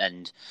you.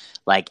 And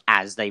like,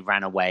 as they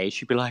ran away,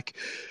 she'd be like,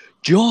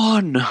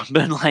 John,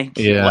 but like,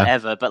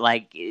 whatever. But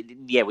like,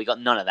 yeah, we got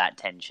none of that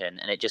tension.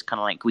 And it just kind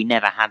of like, we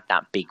never had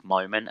that big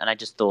moment. And I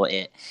just thought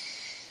her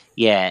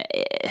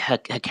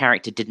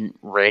character didn't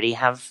really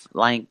have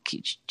like,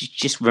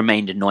 just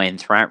remained annoying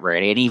throughout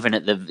really. And even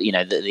at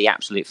the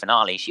absolute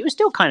finale, she was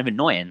still kind of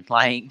annoying.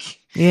 Like,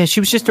 yeah, she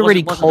was just a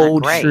really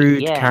cold,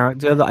 shrewd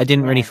character that I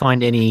didn't really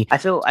find any I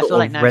feel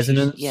like now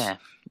resonance.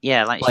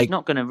 Like she's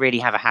not going to really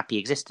have a happy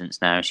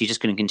existence now. She's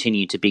just going to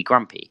continue to be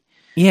grumpy.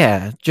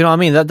 Yeah, do you know what I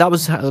mean? That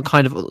was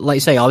kind of, like you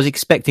say, I was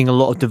expecting a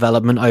lot of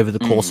development over the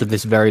course of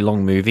this very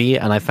long movie,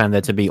 and I found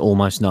there to be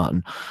almost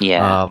none.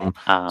 Yeah.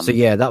 So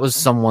yeah, that was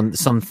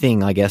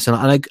something, I guess, and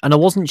I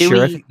wasn't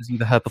sure if it was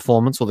either her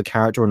performance or the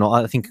character or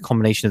not. I think a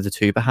combination of the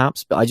two,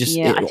 perhaps. But I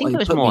think it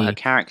was more her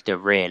character,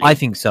 really. I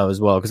think so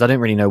as well, because I didn't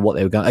really know what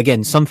they were going.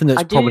 Again, something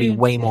that's probably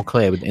way more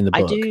clear in the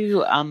book.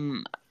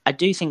 I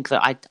do think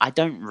that I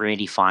don't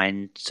really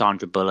find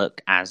Sandra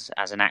Bullock as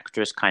an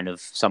actress kind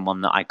of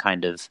someone that I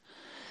kind of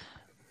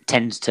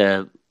tends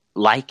to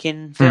like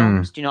in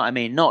films. Do you know what I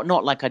mean?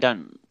 Not like I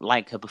don't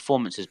like her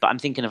performances, but I'm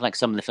thinking of like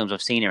some of the films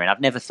I've seen her in.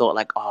 I've never thought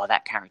like, oh,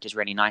 that character's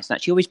really nice. And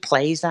she always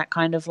plays that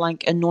kind of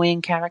like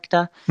annoying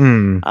character.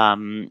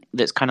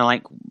 That's kind of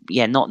like,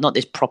 not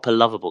this proper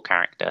lovable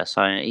character.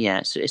 So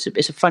yeah, it's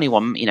a funny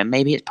one. You know,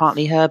 maybe it's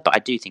partly her, but I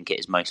do think it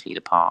is mostly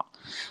the part.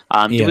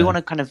 Do we want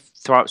to kind of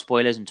throw out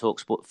spoilers and talk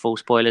full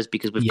spoilers,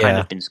 because we've kind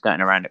of been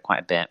skirting around it quite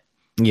a bit?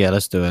 Yeah,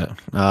 let's do it.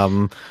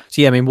 So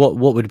yeah, I mean, what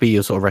would be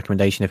your sort of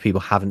recommendation if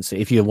people haven't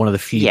seen, if you're one of the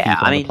few people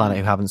on the planet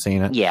who haven't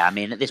seen it? Yeah, I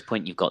mean, at this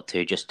point you've got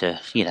to just to,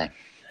 you know,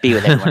 be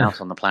with everyone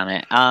else on the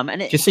planet.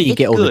 And just so you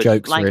get all the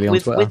jokes like, really on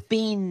Twitter.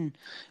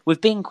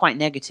 We've been quite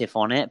negative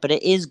on it, but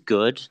it is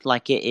good.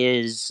 Like, it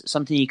is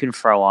something you can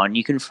throw on.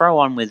 You can throw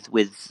on with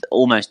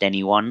almost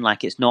anyone.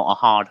 Like, it's not a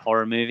hard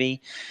horror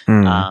movie.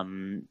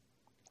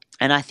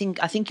 And I think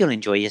you'll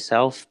enjoy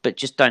yourself, but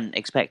just don't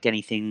expect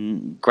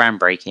anything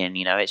groundbreaking.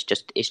 You know, it's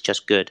just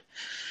good.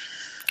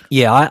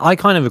 Yeah, I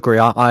kind of agree.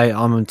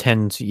 I'm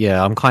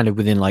kind of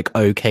within like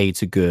okay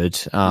to good.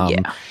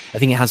 I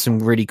think it has some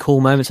really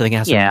cool moments. I think it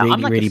has some really, I'm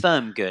like really a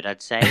firm good,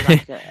 I'd say.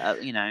 Like,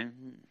 you know,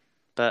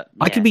 but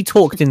I could be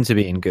talked into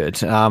being good.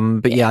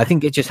 But I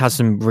think it just has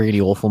some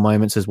really awful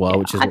moments as well,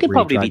 which is I could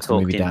really probably be drags the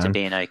movie talked into down.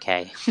 being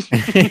okay.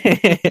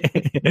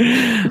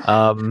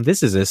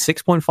 This is a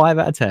 6.5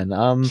 out of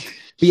 10.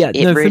 But yeah,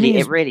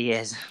 it really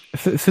is.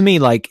 For me,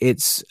 like,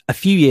 it's a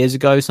few years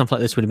ago, something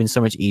like this would have been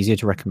so much easier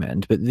to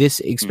recommend. But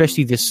this,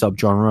 especially this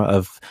subgenre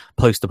of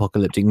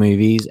post-apocalyptic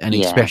movies, and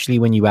especially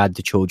when you add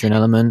the children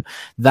element,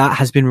 that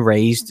has been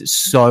raised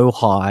so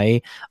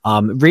high.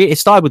 It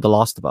started with The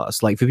Last of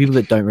Us. Like, for people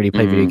that don't really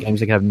play video games,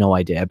 they can have no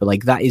idea. But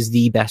like, that is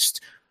the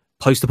best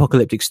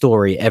post-apocalyptic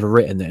story ever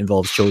written that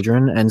involves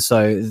children, and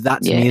so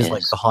that to me is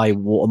like the high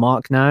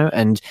watermark now,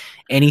 and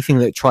anything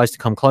that tries to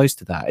come close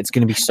to that, it's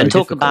going to be so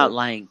difficult. About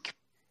like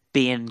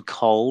being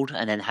cold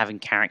and then having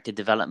character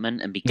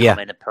development and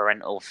becoming a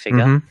parental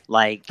figure.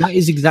 Like that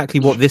is exactly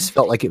what this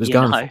felt like it was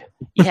going for.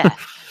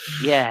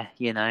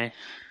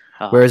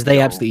 Whereas they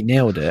absolutely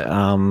nailed it.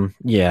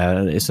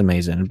 It's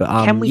amazing.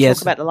 But can we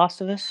talk about The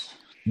Last of Us?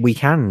 We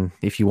can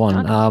if you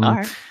want. All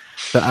right.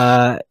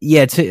 But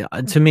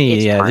to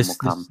me,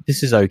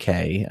 this is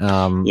okay.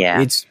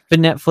 It's for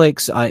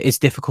Netflix. It's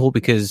difficult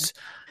because,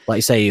 like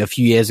you say, a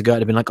few years ago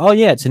it'd have been like, oh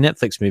yeah, it's a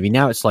Netflix movie.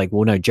 Now it's like,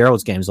 well, no,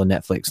 Gerald's Game's on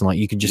Netflix, and like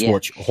you can just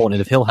watch Haunted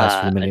of Hill House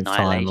for the millionth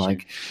time.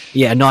 Like,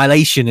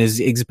 Annihilation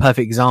is a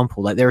perfect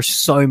example. Like there are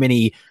so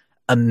many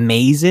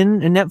amazing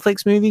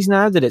Netflix movies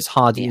now that it's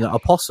hard.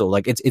 Apostle,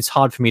 like it's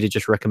hard for me to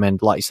just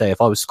recommend. Like you say, if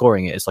I was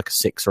scoring it, it's like a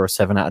 6 or a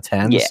 7 out of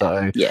 10.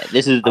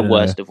 This is the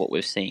worst of what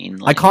we've seen.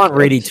 Like, I can't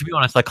really, to be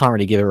honest, I can't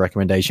really give a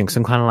recommendation because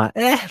I'm kind of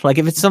like, like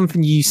if it's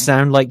something you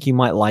sound like you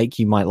might like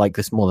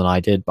this more than I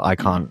did, but I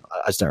can't.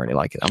 I just don't really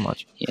like it that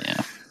much.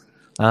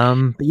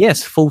 But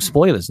yes, full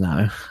spoilers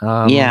now.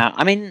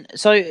 I mean,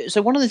 so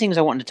one of the things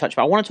I wanted to touch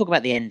about, I want to talk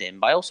about the ending,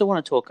 but I also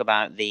want to talk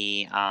about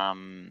the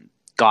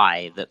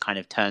guy that kind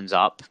of turns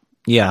up.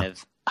 Kind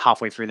of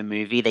halfway through the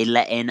movie, they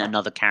let in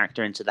another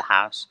character into the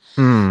house,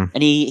 and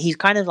he's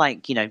kind of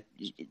like,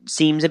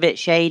 seems a bit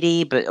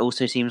shady, but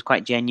also seems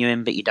quite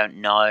genuine, but you don't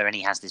know. And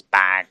he has this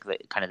bag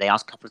that kind of they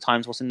ask a couple of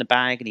times what's in the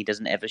bag, and he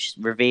doesn't ever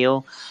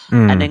reveal.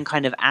 And then,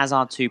 kind of as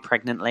our two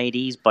pregnant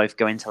ladies both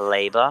go into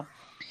labor,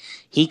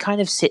 he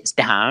kind of sits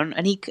down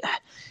and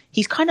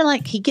he's kind of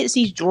like, he gets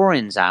these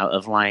drawings out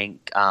of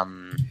like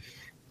kind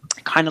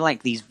of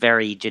like these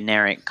very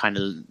generic kind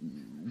of,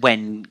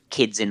 when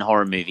kids in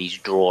horror movies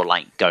draw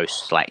like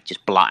ghosts, like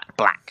just black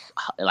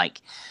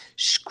like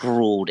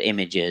scrawled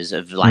images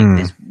of like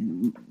this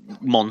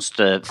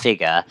monster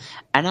figure,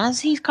 and as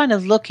he's kind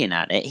of looking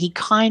at it, he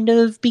kind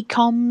of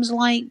becomes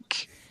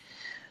like,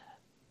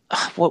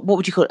 what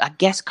would you call it? I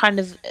guess kind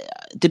of,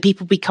 do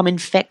people become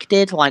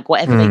infected? Like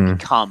whatever they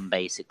become,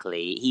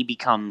 basically, he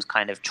becomes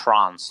kind of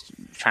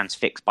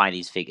transfixed by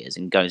these figures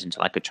and goes into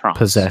like a trance.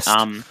 Possessed.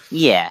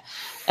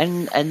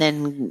 And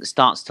then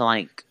starts to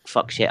like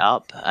fuck shit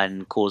up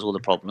and cause all the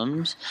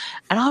problems.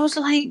 And I was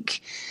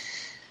like,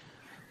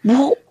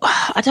 what?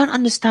 I don't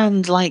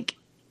understand, like,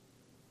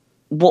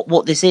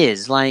 what this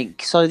is.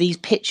 Like, so these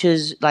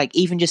pictures, like,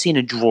 even just seeing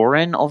a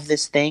drawing of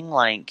this thing,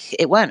 like,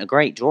 it weren't a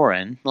great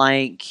drawing.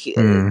 Like,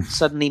 it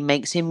suddenly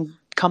makes him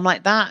come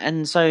like that.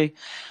 And so...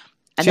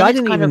 And I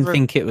didn't even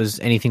think it was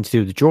anything to do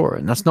with the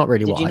drawing. That's not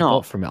really what I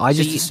got from it. I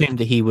just assumed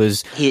that he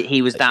was...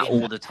 He was that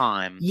all the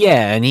time.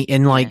 Yeah,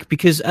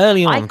 because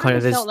early on... I kind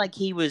of felt like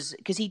he was...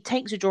 Because he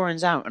takes the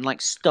drawings out and, like,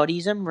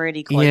 studies them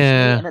really closely.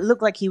 Yeah. And it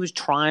looked like he was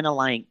trying to,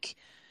 like,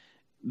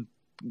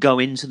 go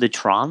into the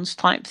trance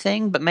type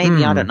thing. But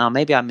maybe, I don't know,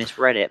 maybe I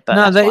misread it. But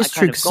no, that is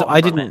true, because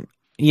I didn't...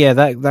 Yeah,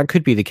 that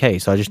could be the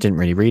case. I just didn't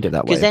really read it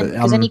that way.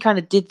 Because then he kind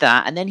of did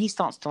that, and then he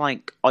starts to,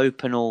 like,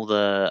 open all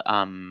the...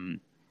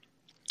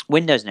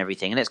 windows and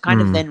everything, and it's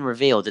kind of then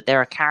revealed that there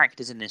are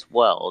characters in this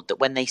world that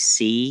when they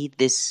see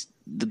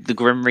the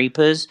Grim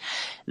Reapers,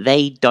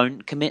 they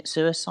don't commit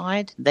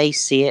suicide. They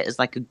see it as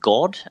like a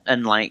god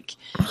and like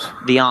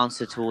the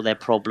answer to all their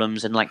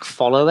problems, and like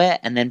follow it,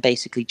 and then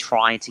basically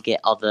try to get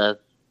other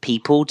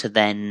people to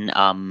then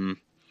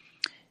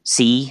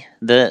see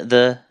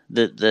the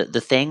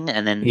thing,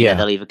 and then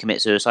they'll either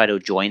commit suicide or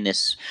join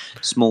this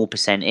small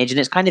percentage.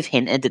 And it's kind of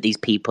hinted that these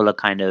people are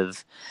kind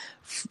of,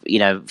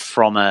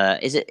 from a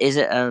is it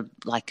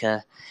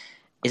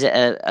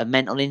a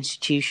mental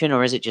institution,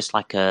 or is it just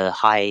like a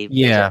high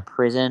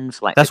prison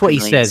for like, that's what he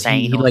says.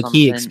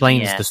 He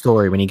explains the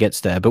story when he gets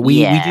there, but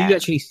we do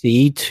actually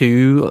see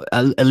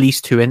at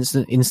least two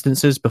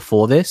instances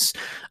before this.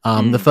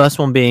 The first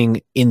one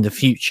being in the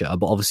future,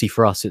 but obviously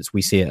for us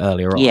we see it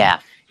earlier on.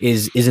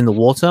 Is in the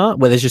water,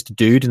 where there's just a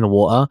dude in the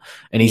water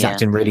and he's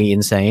acting really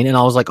insane. And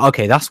I was like,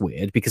 okay, that's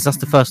weird, because that's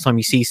the first time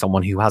you see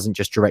someone who hasn't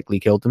just directly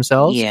killed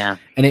themselves. And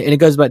it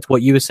goes back to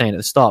what you were saying at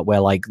the start,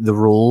 where like the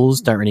rules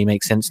don't really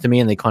make sense to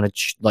me, and they kind of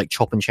like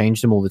chop and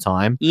change them all the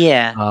time.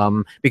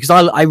 Because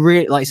I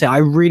really, like I say, I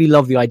really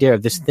love the idea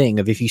of this thing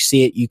of, if you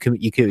see it, you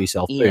kill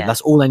yourself. Boom.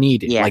 That's all I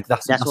needed. Like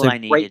that's all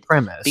a great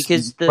premise.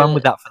 Because run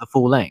with that for the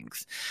full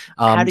length.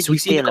 How did you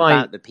feel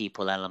about the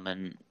people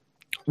element?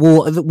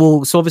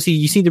 Well, so obviously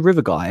you see the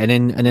river guy,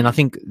 and then I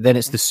think then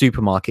it's the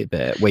supermarket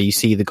bit where you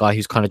see the guy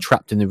who's kind of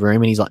trapped in the room,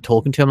 and he's like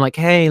talking to him like,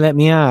 "Hey, let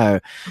me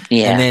out."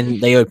 And then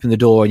they open the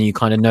door, and you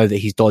kind of know that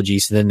he's dodgy.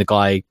 So then the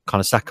guy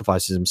kind of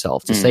sacrifices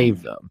himself to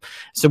save them.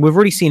 So we've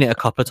already seen it a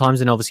couple of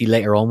times, and obviously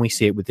later on we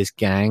see it with this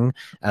gang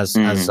as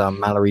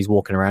Mallory's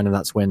walking around, and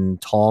that's when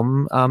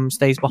Tom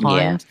stays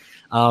behind.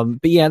 But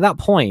yeah, at that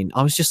point,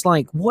 I was just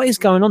like, what is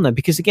going on there?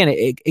 Because again,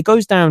 it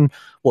goes down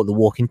what The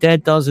Walking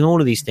Dead does and all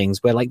of these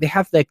things where like they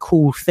have their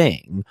cool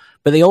thing,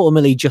 but they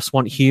ultimately just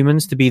want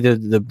humans to be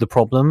the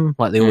problem,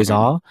 like they always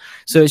are.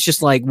 So it's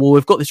just like, well,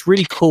 we've got this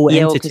really cool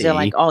entity. Because they're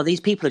like, oh, these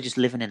people are just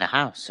living in a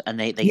house and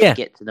they can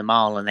get to the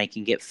mall and they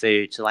can get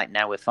food. So like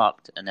now we're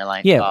fucked. And they're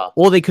like,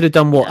 or they could have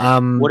done what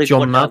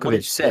John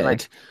Malkovich said.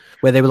 Like,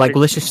 where they were like, well,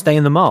 let's just stay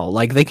in the mall.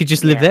 Like, they could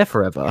just live there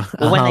forever.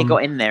 Well, when they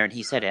got in there and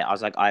he said it, I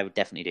was like, I would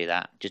definitely do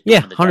that. Just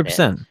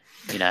 100%.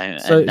 You know,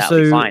 and that'll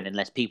be fine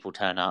unless people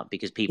turn up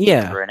because people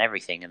ruin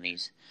everything in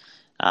these.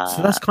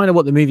 So that's kind of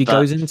what the movie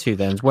goes into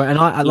then. And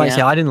I like I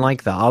say, I didn't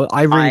like that.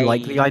 I really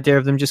like the idea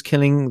of them just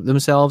killing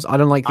themselves. I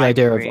don't like the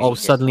idea of,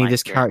 suddenly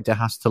this character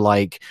has to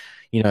like,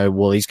 you know,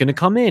 well, he's going to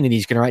come in and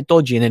he's going to act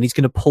dodgy and then he's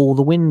going to pull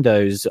the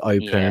windows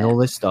open and all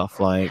this stuff.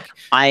 Like,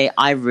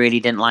 I really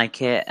didn't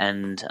like it,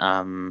 and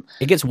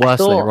it gets worse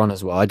later on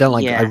as well. I don't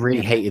like. I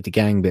really hated the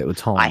gang bit with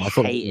Tom. I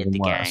hated the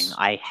gang.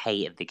 I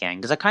hated the gang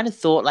because I kind of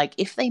thought like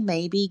if they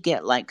maybe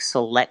get like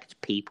select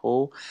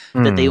people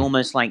that they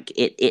almost like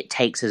it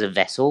takes as a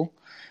vessel.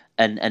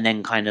 And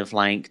then kind of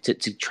like to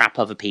trap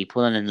other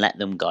people and then let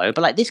them go.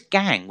 But like this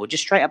gang were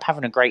just straight up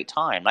having a great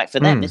time. Like for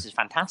them, this is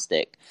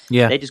fantastic.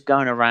 Yeah, they're just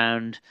going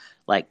around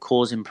like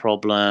causing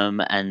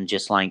problem and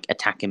just like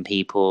attacking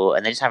people,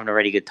 and they're just having a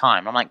really good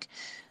time. I'm like,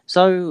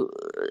 so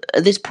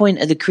at this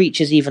point, are the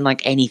creatures even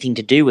like anything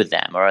to do with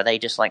them, or are they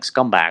just like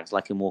scumbags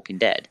like in Walking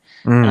Dead?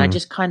 And I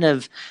just kind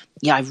of,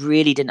 I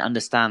really didn't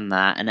understand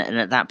that. And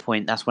at that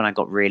point, that's when I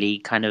got really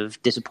kind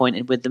of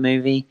disappointed with the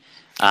movie.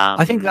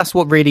 I think that's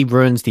what really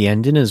ruins the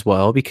ending as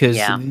well, because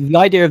the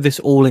idea of this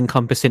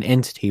all-encompassing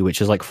entity which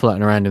is like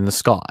floating around in the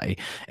sky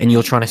and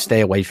you're trying to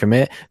stay away from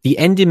it, the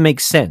ending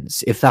makes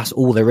sense if that's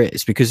all there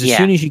is, because as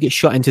soon as you get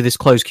shut into this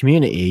closed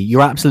community,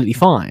 you're absolutely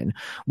fine.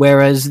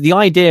 Whereas the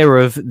idea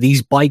of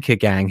these biker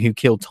gang who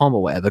killed Tom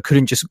or whatever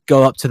couldn't just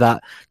go up to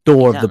that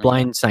door of the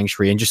blind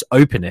sanctuary and just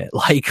open it.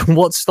 Like,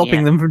 what's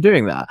stopping them from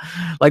doing that?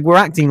 Like, we're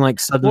acting like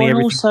suddenly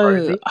everything's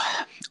also,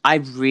 I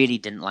really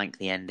didn't like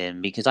the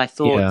ending because I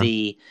thought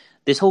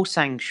this whole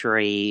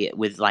sanctuary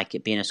with like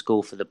it being a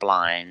school for the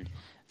blind,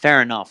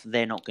 fair enough,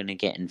 they're not going to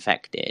get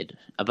infected.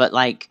 But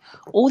like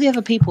all the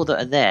other people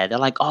that are there, they're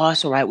like, oh,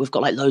 it's all right. We've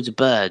got like loads of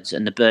birds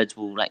and the birds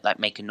will like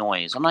make a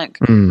noise. I'm like,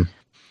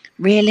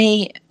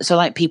 really? So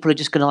like people are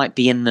just going to like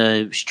be in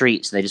the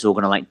streets. They're just all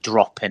going to like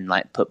drop and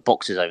like put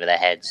boxes over their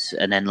heads.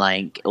 And then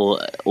like, or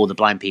the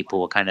blind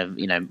people will kind of,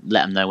 you know,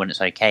 let them know when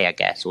it's okay, I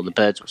guess, or the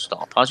birds will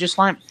stop. I was just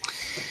like,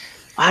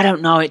 I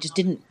don't know. It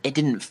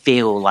didn't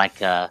feel like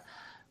a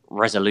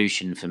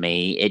resolution for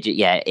me.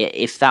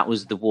 If that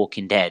was The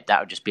Walking Dead, that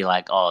would just be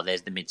like, oh,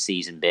 there's the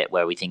mid-season bit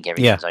where we think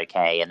everything's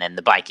okay, and then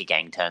the biker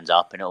gang turns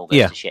up and it all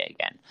goes to shit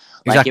again.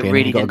 Like it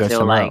really didn't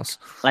feel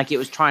like it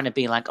was trying to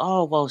be like,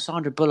 oh well,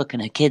 Sandra Bullock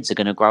and her kids are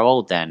going to grow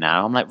old there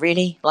now. I'm like,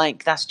 really?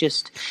 Like that's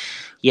just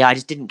I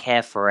just didn't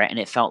care for it, and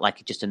it felt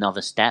like just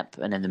another step,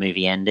 and then the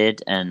movie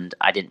ended, and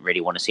I didn't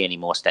really want to see any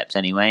more steps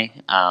anyway.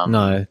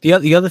 No,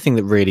 the other thing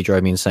that really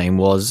drove me insane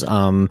was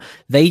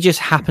they just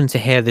happened to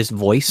hear this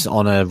voice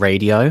on a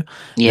radio.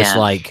 It's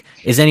like,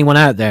 is anyone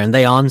out there? And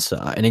they answer,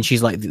 and then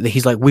he's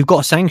like, we've got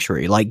a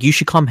sanctuary. Like, you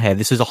should come here.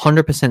 This is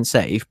 100%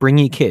 safe. Bring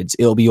your kids.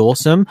 It'll be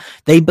awesome.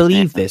 They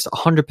believe this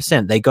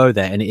 100%. They go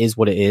there, and it is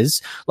what it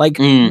is. Like,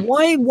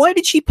 why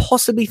did she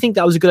possibly think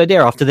that was a good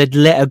idea after they'd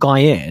let a guy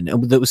in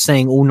that was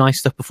saying all nice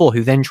stuff before,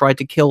 who then tried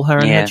to kill her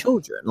and her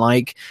children?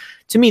 Like,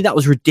 to me, that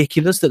was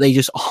ridiculous that they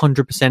just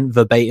 100%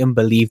 verbatim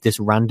believed this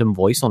random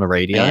voice on a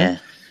radio.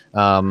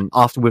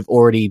 After we've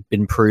already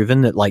been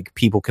proven that like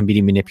people can be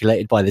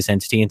manipulated by this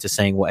entity into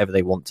saying whatever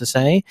they want to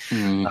say.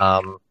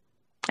 It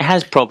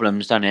has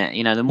problems, doesn't it?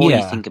 You know, the more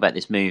you think about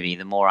this movie,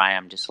 the more I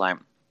am just like,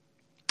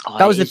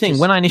 that was the thing.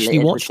 When I initially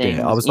watched it,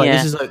 I was like,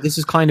 this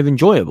is kind of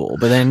enjoyable.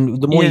 But then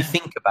the more you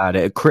think about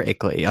it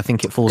critically, I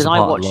think it falls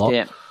apart a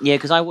lot.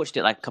 Because I watched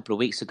it like a couple of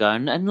weeks ago,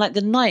 and like the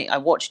night I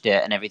watched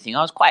it and everything,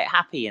 I was quite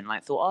happy and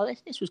like thought, oh,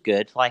 this was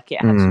good. Like it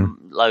had some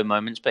low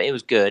moments, but it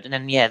was good. And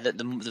then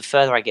the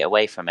further I get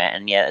away from it,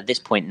 and at this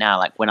point now,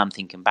 like when I'm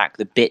thinking back,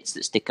 the bits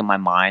that stick in my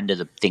mind are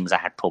the things I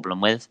had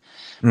problem with.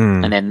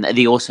 And then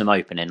the awesome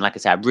opening, like I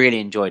said, I really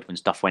enjoyed when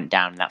stuff went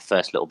down in that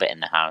first little bit in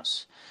the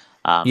house.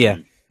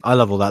 I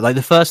love all that. Like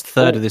the first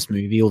third of this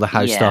movie, all the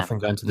house stuff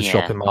and going to the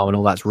shopping mall and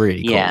all that's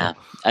really cool. Yeah,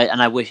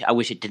 and I wish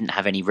it didn't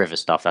have any river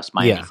stuff. That's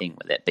my only thing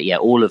with it. But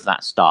all of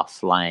that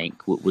stuff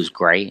like was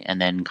great.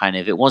 And then kind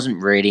of it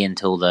wasn't really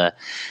until the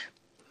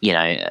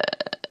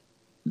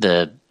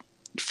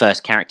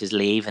first characters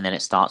leave and then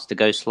it starts to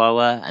go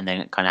slower, and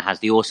then it kind of has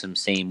the awesome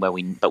scene where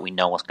we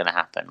know what's going to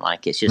happen.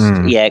 Like it's just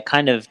it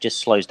kind of just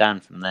slows down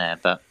from there.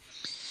 But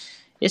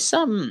it's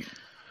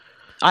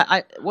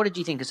what did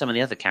you think of some of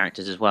the other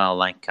characters as well?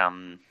 Like,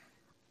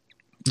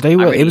 it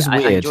was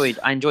weird.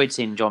 I enjoyed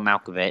seeing John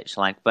Malkovich,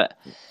 like, but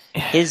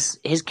his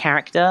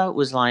character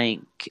was like,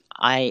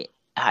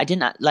 I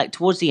didn't like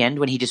towards the end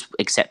when he just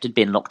accepted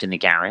being locked in the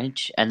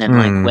garage, and then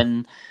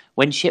like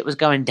when shit was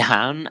going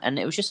down, and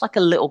it was just like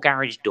a little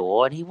garage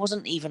door, and he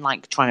wasn't even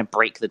like trying to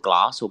break the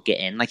glass or get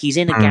in. Like he's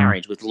in a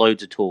garage with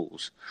loads of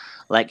tools.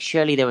 Like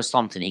surely there was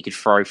something he could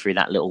throw through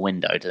that little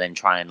window to then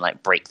try and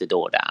like break the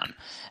door down.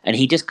 And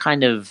he just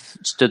kind of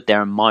stood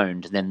there and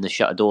moaned. And then the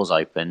shutter doors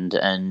opened,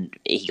 and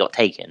he got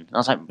taken. And I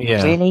was like,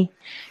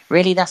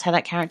 really? That's how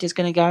that character's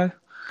going to go?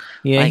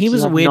 Yeah, like, he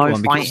was a weird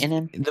one fight because in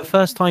him. The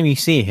first time you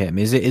see him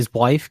is it his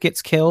wife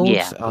gets killed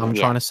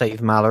trying to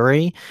save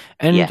Mallory,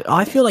 and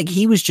I feel like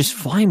he was just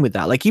fine with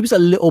that. Like he was a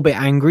little bit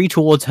angry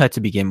towards her to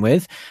begin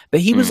with,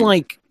 but he was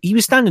like he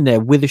was standing there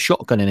with a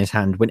shotgun in his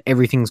hand when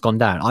everything's gone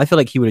down. I feel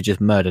like he would have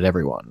just murdered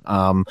everyone.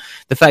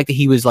 The fact that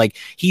he was like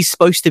he's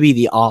supposed to be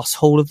the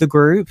asshole of the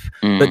group,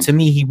 but to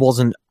me he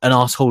wasn't an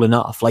asshole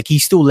enough. Like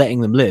he's still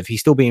letting them live. He's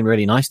still being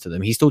really nice to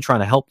them. He's still trying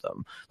to help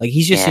them. Like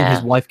he's just seen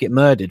his wife get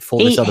murdered for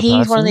this other person.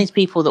 He's one of these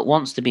people that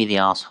wants to be the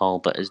asshole,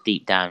 but is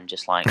deep down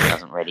just like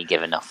doesn't really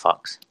give enough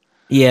fucks.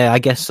 Yeah, I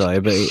guess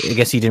so, but I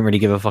guess he didn't really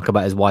give a fuck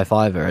about his wife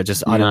either. I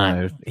don't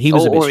know. He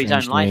was a bit or his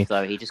own strange to life me.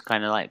 though. He just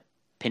kind of like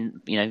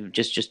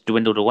just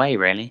dwindled away.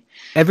 Really,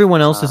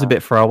 everyone else is a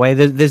bit throwaway.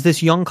 There's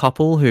this young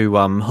couple who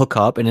hook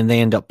up and then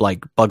they end up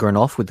like buggering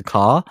off with the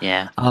car.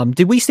 Yeah.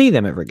 Did we see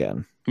them ever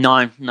again?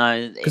 No.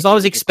 Because I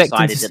was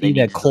expecting to see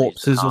their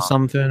corpses or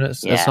something at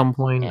some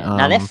point. Yeah.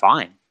 No, they're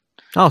fine.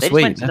 Oh, they sweet.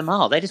 Just went to the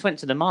mall. They just went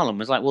to the mall and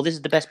was like, "Well, this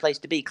is the best place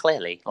to be."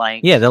 Clearly,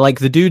 like they're like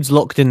the dude's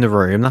locked in the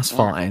room. That's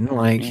fine.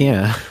 Like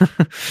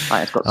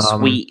like, it's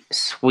got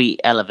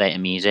sweet elevator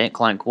music.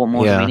 Like, what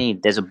more do we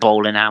need? There's a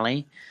bowling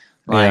alley.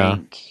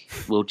 Like,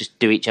 we'll just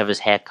do each other's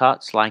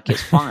haircuts. Like,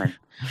 it's fine.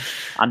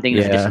 I'm thinking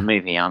it's a different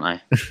movie, aren't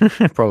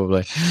I?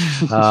 Probably.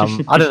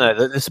 I don't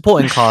know. The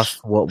supporting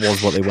cast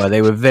was what they were.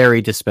 They were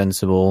very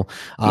dispensable.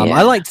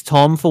 I liked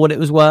Tom for what it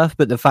was worth,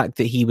 but the fact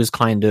that he was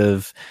kind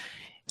of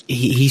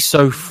he's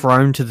so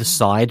thrown to the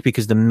side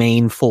because the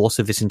main force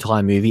of this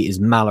entire movie is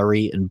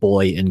Mallory and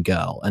boy and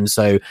girl, and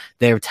so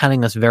they're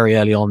telling us very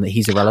early on that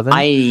he's irrelevant.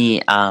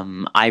 I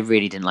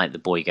really didn't like the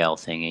boy girl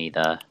thing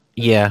either.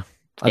 Yeah,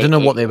 I don't know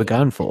what they were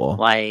going for.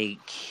 Like,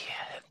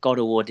 God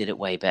of War did it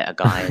way better,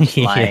 guys.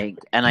 Like,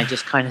 and I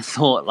just kind of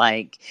thought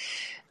like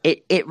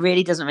it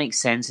really doesn't make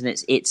sense, and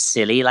it's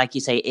silly. Like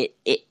you say,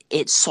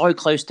 it's so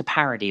close to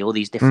parody, all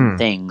these different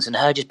things, and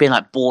her just being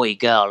like boy,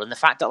 girl, and the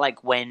fact that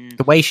like when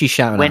the way she's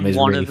shouting at him is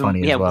really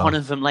funny as well. One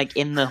of them like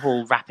in the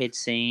whole rapid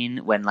scene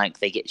when like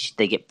they get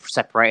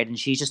separated, and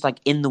she's just like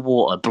in the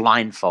water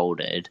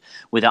blindfolded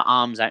with her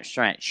arms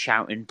outstretched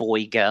shouting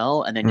boy,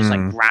 girl, and then just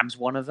like grabs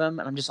one of them,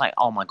 and I'm just like,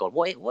 oh my god,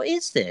 what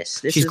is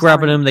this? She's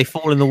grabbing them, they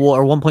fall in the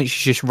water. At one point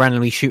she's just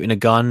randomly shooting a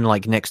gun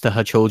like next to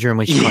her children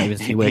when she can't even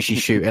see where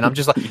she's shooting. I'm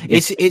just like,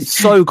 it's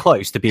so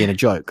close to being a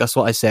joke. That's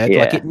what I said.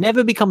 Like it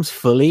never becomes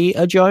fully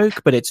a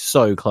joke, but it's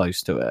so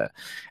close to it,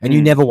 and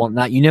you never want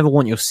that. You never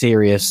want your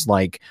serious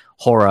like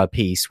horror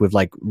piece with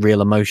like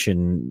real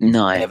emotion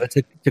ever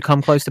to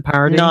come close to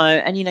parody. No,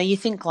 and you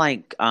think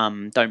like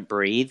Don't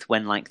Breathe,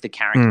 when like the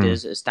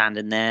characters are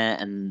standing there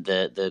and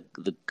the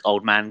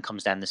old man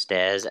comes down the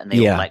stairs and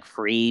they all like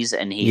freeze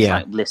and he's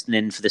like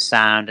listening for the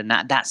sound, and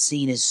that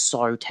scene is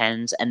so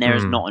tense, and there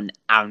is not an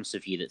ounce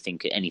of you that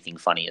think anything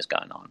funny is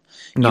going on.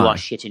 You are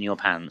shitting your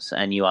pants,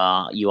 and you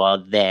are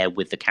there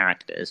with the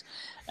characters.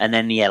 And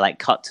then, like,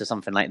 cut to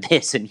something like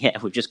this, and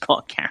we've just got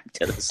a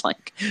character that's,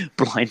 like,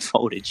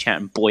 blindfolded,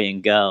 shouting boy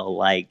and girl,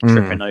 like,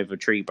 tripping over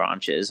tree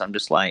branches. I'm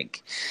just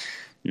like,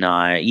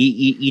 no,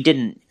 you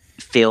didn't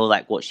feel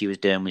like what she was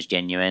doing was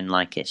genuine.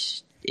 Like, it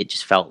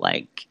just felt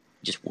like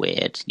just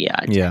weird.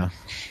 Yeah.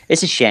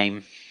 It's a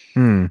shame.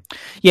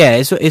 Yeah,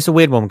 it's a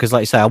weird one because,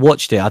 like I say, I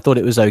watched it. I thought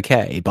it was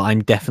okay, but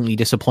I'm definitely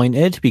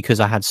disappointed because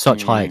I had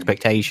such high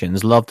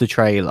expectations. Loved the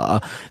trailer.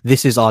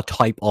 This is our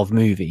type of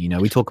movie.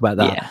 We talk about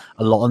that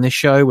a lot on this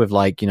show. With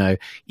like,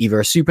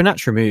 either a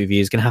supernatural movie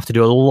is going to have to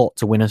do a lot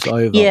to win us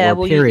over. Yeah,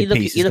 or a period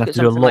piece is going to have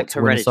to do a lot like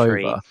to win us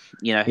over.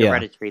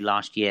 Hereditary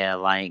last year.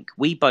 Like,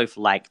 we both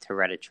liked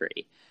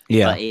Hereditary.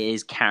 Yeah. But it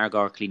is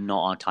categorically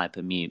not our type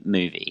of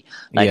movie.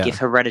 Like, if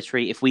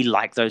Hereditary, if we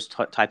like those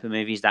type of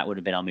movies, that would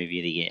have been our movie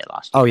of the year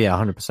last year. Oh, yeah,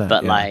 100%.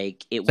 But,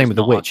 like, it was same with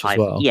The Witch as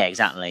well. Yeah,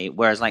 exactly.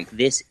 Whereas, like,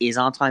 this is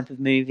our type of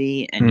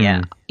movie, and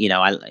it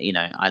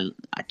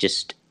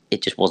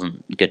just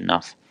wasn't good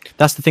enough.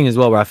 That's the thing as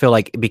well, where I feel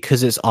like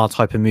because it's our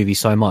type of movie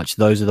so much,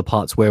 those are the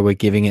parts where we're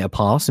giving it a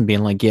pass and being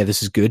like, yeah,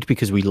 this is good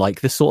because we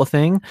like this sort of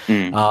thing.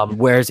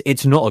 Whereas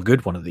it's not a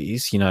good one of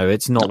these,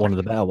 it's not one of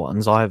the better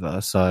ones either.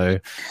 So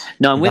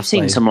no, and we've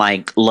seen some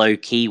like low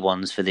key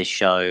ones for this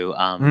show.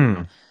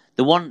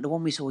 The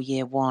one we saw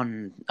year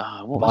one,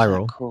 what was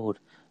Viral. that called?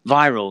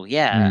 Viral,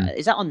 yeah.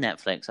 Is that on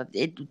Netflix?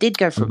 It did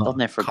go on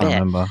there for a bit.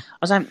 Remember. I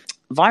was like,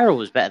 Viral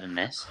was better than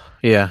this.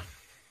 Yeah.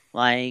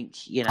 Like,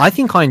 I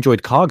think I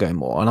enjoyed Cargo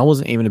more, and I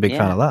wasn't even a big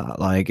fan of that.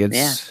 Like,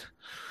 it's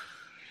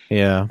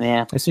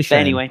it's a shame. But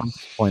anyway, I'm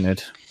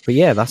disappointed. But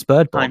yeah, that's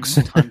Bird Box.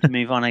 Time to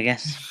move on, I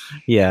guess.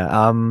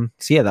 Yeah.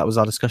 So yeah, that was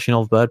our discussion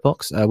of Bird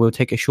Box. We'll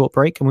take a short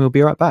break, and we'll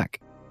be right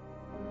back.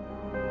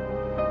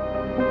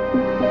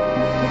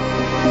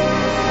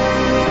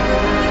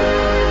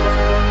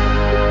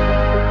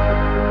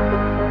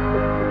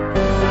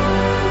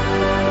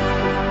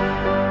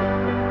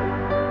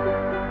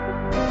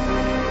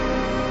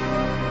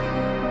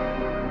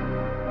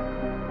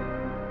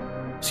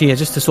 So yeah,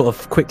 just to sort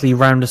of quickly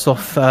round us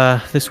off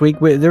this week,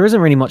 there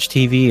isn't really much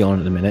TV on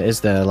at the minute,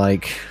 is there?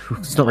 Like,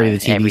 it's not really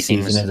the TV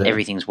season, is it?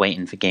 Everything's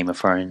waiting for Game of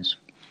Thrones.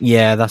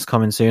 Yeah, that's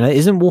coming soon.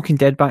 Isn't Walking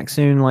Dead back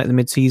soon, like the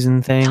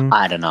mid-season thing?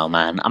 I don't know,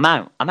 man. I'm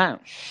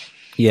out.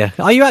 Yeah.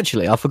 Are you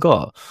actually? I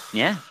forgot.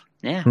 Yeah.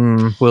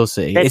 We'll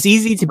see. It's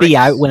easy to be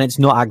out when it's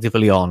not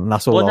actively on.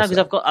 That's all. Well, no, because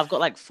I've got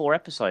like 4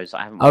 episodes.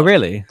 I haven't. Oh,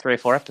 really? 3 or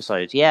 4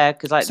 episodes. Yeah,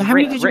 because like so how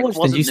many did you watch?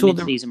 Wasn't you saw the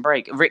mid-season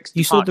break. Rick's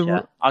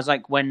departure. I was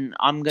like, when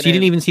I'm gonna. So you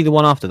didn't even see the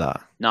one after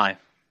that? No.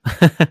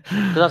 Because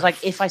I was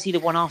like, if I see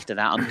the one after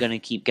that, I'm gonna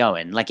keep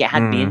going. Like, it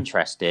had me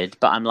interested,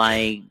 but I'm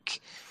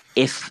like,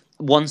 if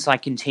once I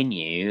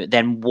continue,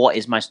 then what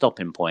is my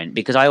stopping point?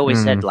 Because I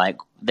always said, like,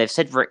 they've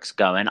said Rick's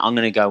going, I'm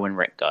going to go when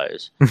Rick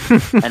goes.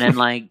 And then,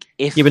 like,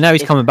 if... Yeah, but now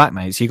he's coming back,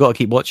 mate, so you got to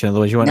keep watching,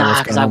 otherwise you won't know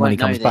what's going on when he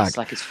comes back.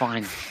 Like, it's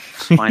fine.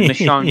 It's fine.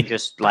 Michonne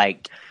just,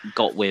 like,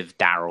 got with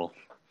Daryl.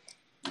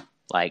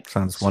 Like,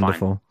 sounds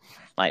wonderful.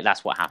 Fine. Like,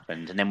 that's what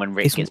happened. And then when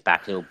Rick gets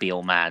back, he'll be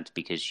all mad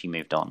because she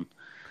moved on.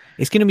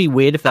 It's going to be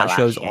weird if that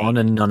show's on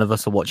and none of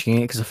us are watching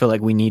it, because I feel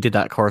like we needed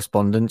that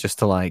correspondent just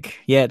to like,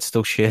 yeah, it's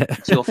still shit.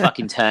 It's your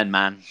fucking turn,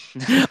 man.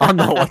 I'm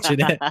not watching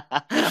it.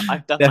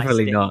 I've done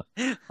Definitely not.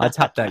 I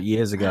tapped out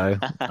years ago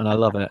and I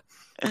love it.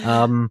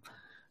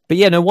 But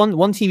yeah, no, one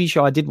TV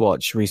show I did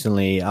watch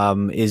recently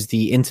is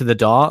the Into the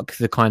Dark,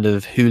 the kind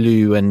of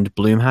Hulu and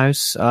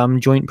Blumhouse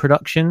joint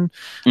production.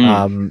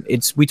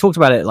 We talked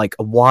about it like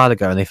a while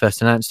ago, and they first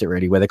announced it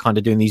really, where they're kind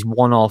of doing these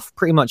one-off,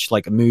 pretty much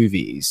like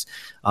movies.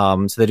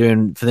 So they're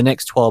doing, for the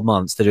next 12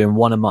 months, they're doing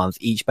one a month,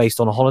 each based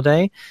on a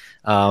holiday.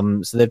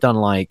 So they've done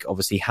like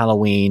obviously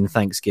Halloween,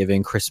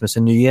 Thanksgiving, Christmas,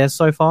 and New Year's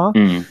so far.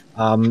 So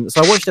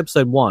I watched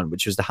episode 1,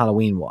 which was the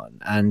Halloween one,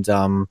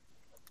 and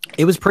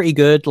it was pretty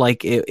good.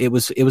 Like it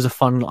was a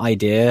fun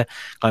idea.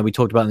 Like we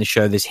talked about in the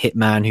show, this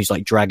hitman who's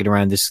like dragging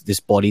around this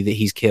body that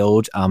he's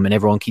killed, and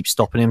everyone keeps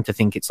stopping him to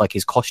think it's like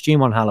his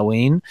costume on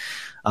Halloween.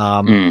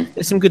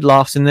 There's some good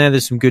laughs in there.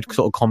 There's some good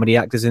sort of comedy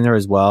actors in there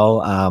as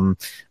well.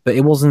 But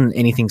it wasn't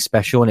anything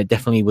special, and it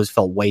definitely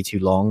felt way too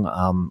long.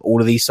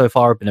 All of these so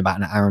far have been about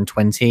an hour and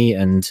 20,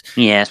 and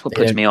yeah, that's what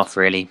puts me off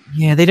really.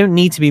 Yeah, they don't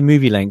need to be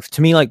movie length.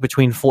 To me, like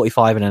between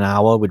 45 and an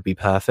hour would be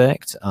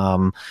perfect.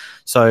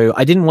 So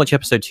I didn't watch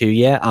episode 2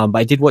 yet, but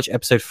I did watch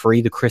episode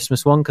 3, the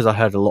Christmas one, because I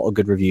heard a lot of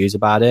good reviews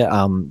about it,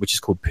 which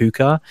is called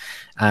Puka,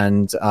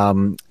 and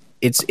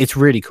it's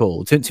really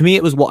cool. To me,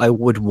 it was what I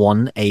would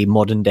want a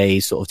modern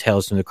day sort of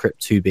Tales from the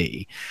Crypt to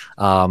be.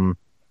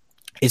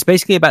 It's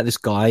basically about this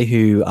guy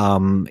who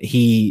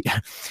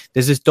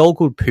there's this doll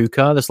called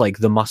Puka that's like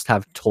the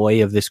must-have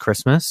toy of this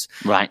Christmas,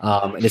 right?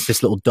 And it's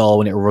this little doll,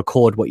 and it will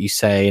record what you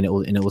say, and it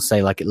will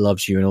say like it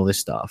loves you and all this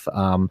stuff.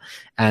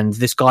 And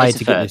this guy it's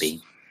to a get Furby.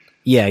 this.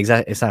 Yeah,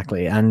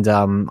 exactly. And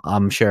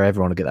I'm sure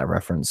everyone will get that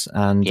reference.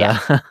 And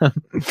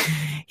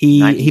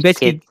he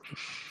basically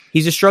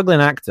he's a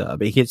struggling actor,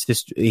 but he gets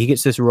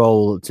this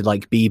role to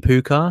like be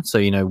Puka,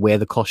 so wear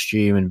the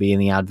costume and be in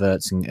the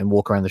adverts and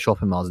walk around the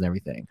shopping malls and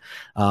everything.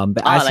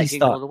 But as he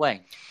starts, all the way.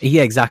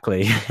 Yeah,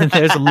 exactly.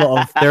 there's a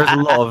lot of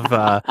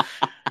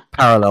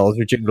parallels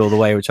with Jingle All the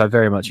Way, which I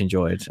very much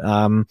enjoyed.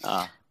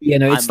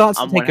 It starts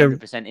to take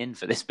 100% in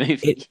for this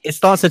movie. It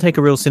starts to take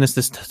a real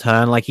sinister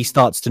turn. Like he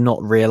starts to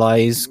not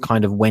realize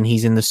kind of when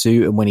he's in the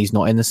suit and when he's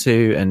not in the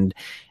suit, and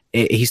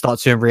he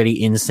starts doing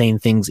really insane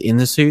things in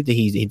the suit that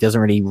he doesn't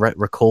really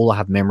recall or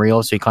have memory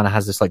of. So he kind of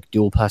has this like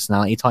dual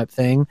personality type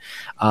thing.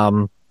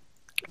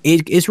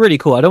 It's really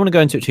cool. I don't want to go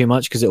into it too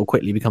much because it will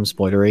quickly become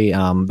spoilery.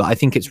 But I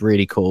think it's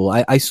really cool.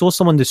 I saw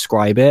someone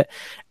describe it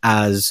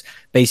as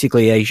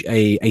basically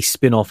a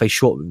spin-off, a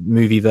short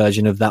movie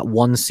version of that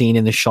one scene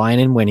in The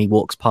Shining when he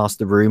walks past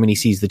the room and he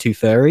sees the two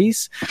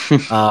furries.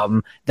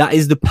 That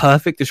is the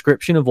perfect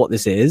description of what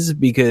this is,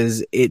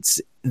 because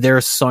there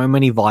are so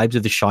many vibes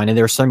of The Shining.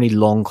 There are so many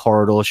long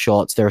corridor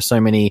shots. There are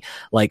so many,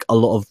 like, a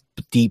lot of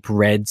deep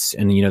reds,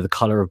 and the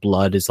color of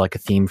blood is like a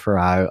theme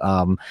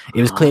throughout.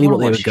 It was clearly what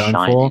they were going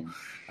for.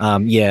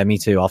 Yeah, me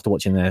too. After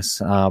watching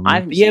this, I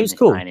haven't seen it was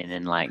cool.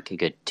 In like a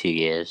good 2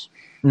 years.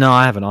 No,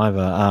 I haven't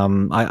either.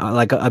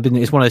 I've been.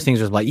 It's one of those things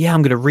where it's like, yeah,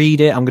 I'm going to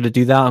read it. I'm going to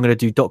do that. I'm going to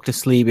do Doctor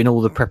Sleep in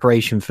all the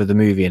preparation for the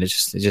movie, and it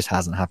just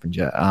hasn't happened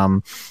yet.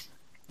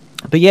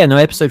 But yeah, no,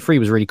 episode 3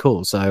 was really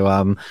cool.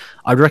 So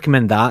I'd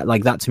recommend that.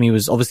 Like, that to me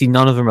was, obviously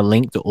none of them are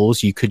linked at all,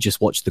 so you could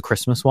just watch the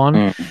Christmas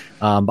one.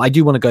 But I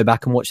do want to go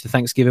back and watch the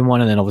Thanksgiving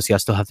one, and then obviously I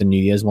still have the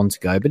New Year's one to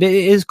go. But it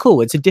is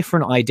cool. It's a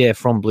different idea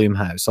from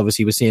Blumhouse.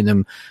 Obviously, we're seeing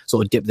them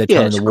sort of dip their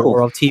toe in the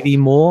water of TV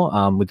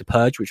more with The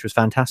Purge, which was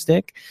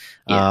fantastic.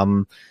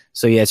 Yeah.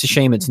 So yeah, it's a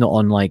shame it's not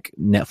on like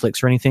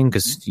Netflix or anything,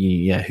 because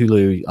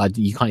Hulu,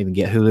 you can't even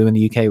get Hulu in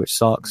the UK, which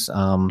sucks.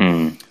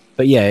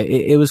 But yeah,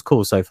 it was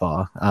cool so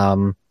far.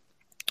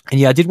 And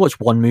yeah, I did watch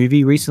one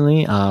movie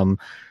recently,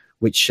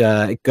 which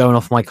going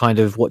off my kind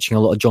of watching a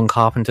lot of John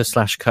Carpenter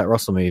 / Kurt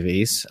Russell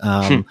movies,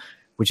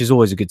 which is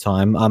always a good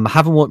time. I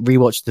haven't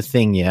rewatched The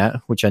Thing yet,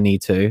 which I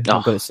need to.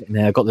 I've got it sitting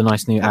there. I've got the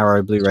nice new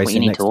Arrow Blu-ray. What you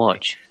need to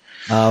watch.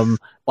 But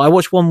I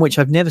watched one which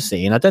I've never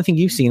seen. I don't think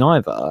you've seen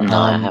either. No,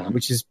 I haven't.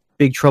 Which is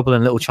Big Trouble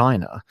in Little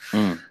China.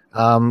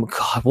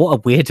 God, what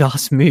a weird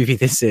ass movie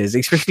this is,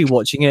 especially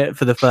watching it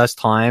for the first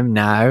time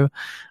now.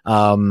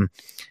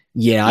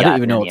 Yeah, I don't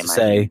even know what to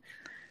say.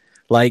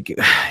 Like,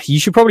 you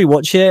should probably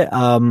watch it.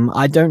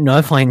 I don't know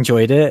if I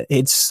enjoyed it.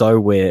 It's so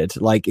weird.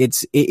 Like,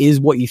 it is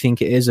what you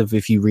think it is.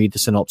 If you read the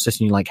synopsis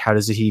and you're like, how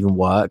does this even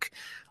work?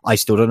 I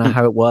still don't know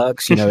how it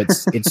works. You know,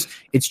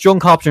 it's John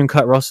Carpenter and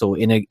Kurt Russell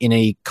in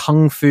a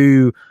kung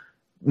fu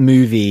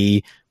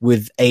movie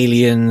with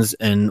aliens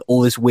and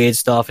all this weird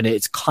stuff, and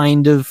it's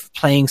kind of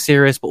playing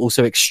serious but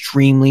also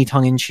extremely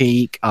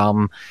tongue-in-cheek.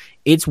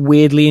 It's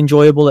weirdly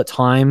enjoyable at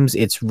times.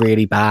 It's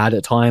really bad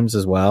at times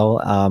as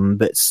well,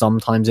 but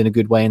sometimes in a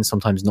good way and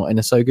sometimes not in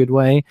a so good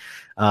way.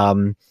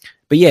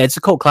 But yeah, it's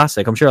a cult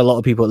classic. I'm sure a lot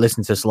of people that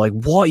listen to this are like,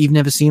 what? You've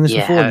never seen this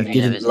before? You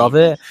didn't love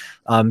it?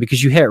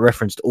 Because you hear it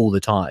referenced all the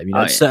time. You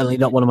know, it's certainly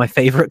not one of my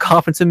favorite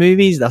Carpenter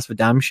movies. That's for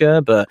damn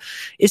sure. But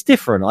it's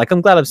different. Like,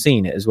 I'm glad I've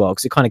seen it as well,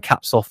 because it kind of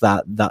caps off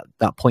that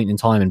point in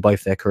time in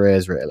both their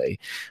careers, really.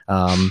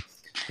 And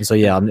so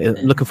yeah, I'm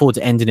looking forward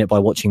to ending it by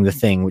watching The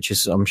Thing, which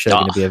is, I'm sure,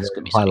 going to be a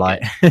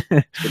highlight.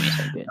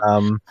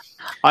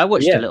 I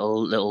watched a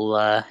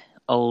little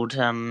old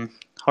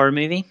horror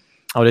movie.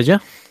 Oh, did you?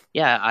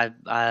 Yeah,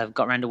 I've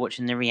got around to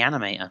watching The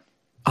Reanimator.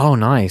 Oh,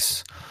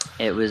 nice.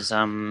 It was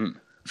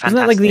fantastic. Isn't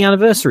that like the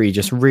anniversary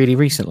just really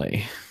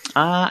recently?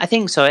 I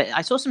think so.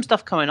 I saw some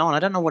stuff coming on. I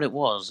don't know what it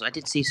was. I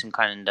did see some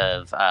kind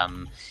of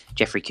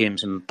Jeffrey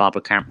Combs and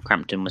Barbara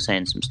Crampton were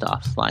saying some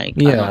stuff. Like,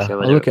 yeah, I'm not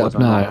sure I'll look it up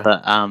now. Not,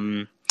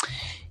 but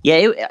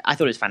yeah, I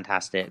thought it was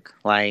fantastic.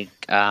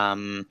 Like,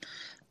 I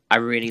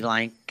really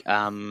like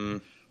Bride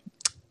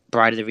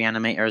of the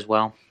Reanimator as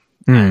well.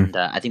 And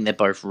I think they're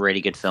both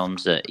really good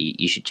films that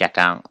you should check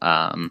out.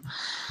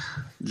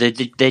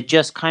 They're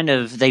just kind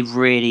of, they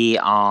really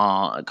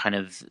are kind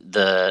of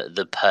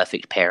the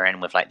perfect pairing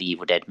with like the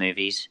Evil Dead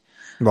movies.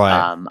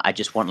 Right. I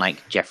just want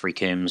like Jeffrey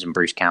Combs and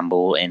Bruce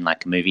Campbell in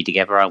like a movie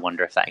together. I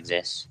wonder if that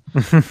exists.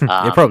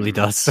 It probably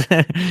does.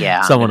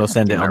 Yeah, someone will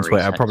send it on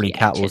Twitter. Probably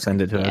Kat will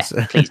send it to us.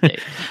 Please do.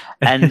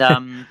 And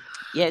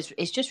yeah,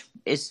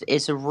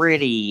 it's a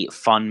really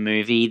fun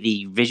movie.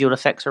 The visual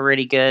effects are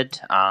really good.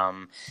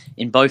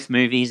 In both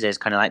movies, there's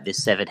kind of like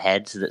this severed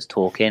head that's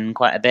talking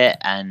quite a bit,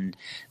 and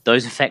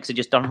those effects are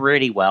just done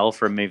really well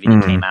for a movie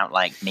that came out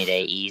like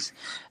mid-80s.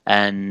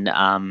 And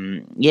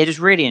yeah, just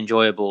really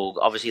enjoyable.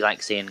 Obviously,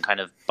 like seeing kind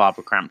of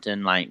Barbara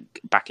Crampton like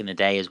back in the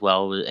day as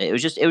well. It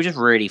was just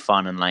really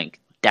fun, and like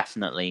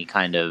definitely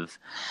kind of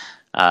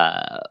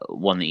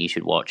one that you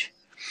should watch.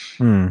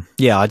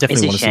 Yeah, I definitely want to see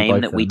both. It's a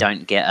shame that we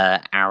don't get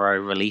an Arrow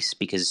release,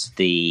 because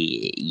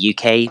the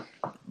UK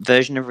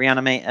version of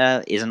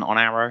Reanimator isn't on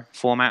Arrow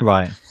format.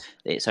 Right.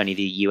 It's only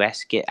the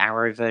US get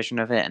Arrow version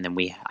of it, and then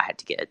I had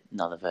to get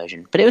another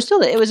version. But it was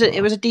still it was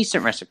a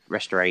decent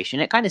restoration.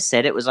 It kind of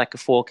said it was like a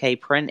 4K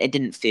print. It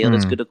didn't feel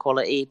as good a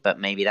quality, but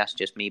maybe that's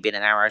just me being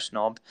an Arrow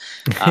snob.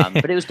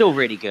 But it was still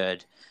really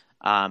good.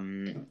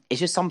 It's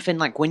just something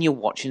like when you're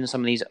watching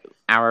some of these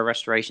Arrow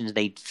restorations,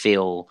 they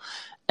feel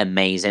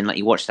amazing. Like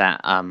you watch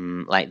that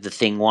like the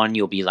Thing one,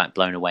 you'll be like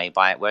blown away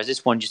by it, whereas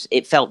this one just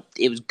it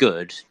was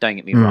good, don't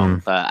get me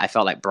wrong, but I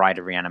felt like Bride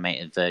of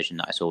Reanimated version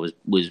that I saw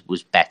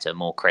was better,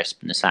 more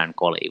crisp, and the sound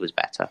quality was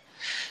better.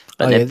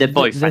 But they're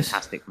both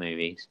fantastic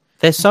movies.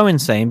 They're so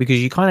insane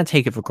because you kind of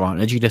take it for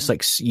granted. You just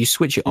like, you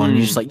switch it on and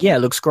you're just like, yeah, it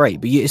looks great.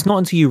 But it's not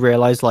until you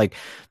realize, like,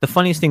 the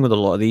funniest thing with a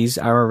lot of these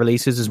Arrow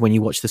releases is when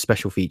you watch the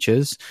special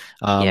features.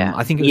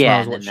 I think it was when I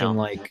was watching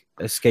like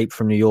Escape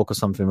from New York or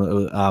something,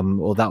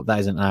 or that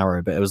isn't an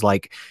Arrow, but it was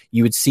like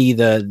you would see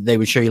they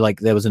would show you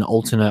like there was an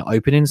alternate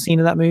opening scene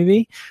of that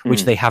movie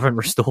which they haven't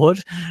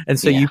restored, and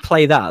so you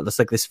play that's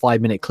like this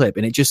 5-minute clip,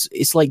 and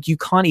it's like you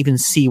can't even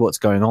see what's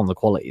going on. The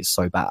quality is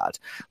so bad,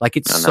 like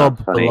it's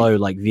below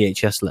like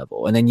VHS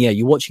level, and then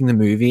you're watching the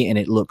movie and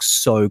it looks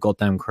so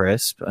goddamn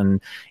crisp, and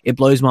it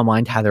blows my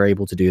mind how they're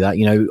able to do that.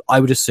 You know,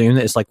 I would assume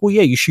that it's like, well,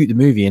 you shoot the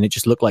movie and it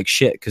just looked like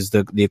shit because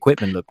the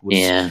equipment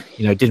was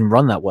didn't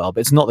run that well,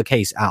 but it's not the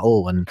case at all.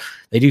 And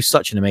they do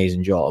such an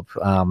amazing job.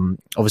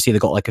 Obviously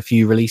they've got like a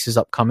few releases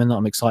upcoming that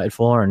I'm excited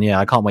for, and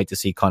I can't wait to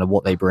see kind of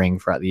what they bring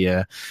throughout the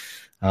year.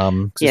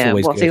 What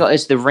they got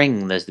is The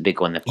Ring. There's the big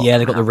one.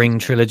 They've got the Ring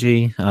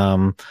trilogy.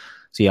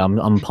 So yeah,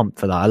 I'm pumped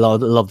for that. I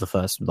love the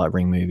first like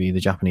Ring movie, the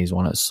Japanese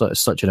one. It's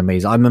such an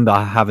amazing. I remember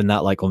having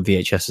that like on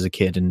VHS as a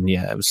kid, and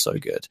it was so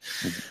good.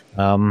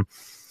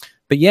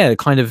 But yeah,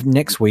 kind of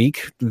next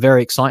week,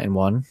 very exciting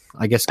one.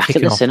 I guess back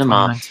kicking in the off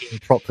cinema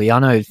properly. I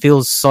know it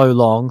feels so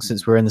long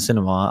since we're in the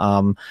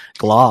cinema.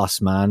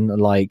 Glass, man.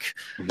 Like,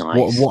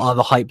 nice. What are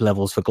the hype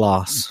levels for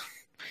Glass?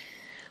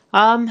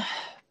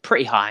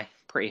 Pretty high.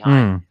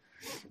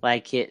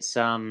 Like it's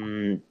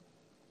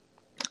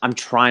I'm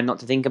trying not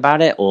to think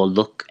about it or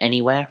look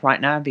anywhere right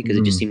now because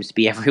it just seems to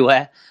be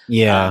everywhere.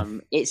 Yeah.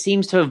 It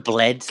seems to have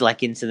bled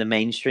like into the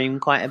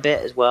mainstream quite a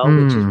bit as well,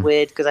 which is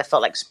weird because I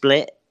felt like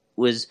Split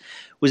was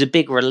a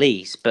big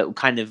release, but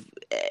kind of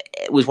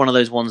it was one of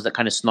those ones that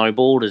kind of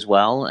snowballed as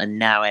well, and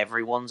now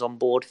everyone's on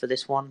board for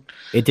this one.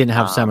 It didn't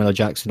have Samuel L.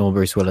 Jackson or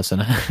Bruce Willis in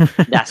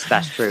it.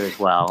 That's true as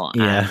well.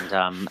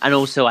 Yeah. And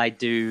also I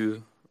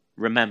do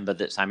remember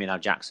that Samuel L.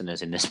 Jackson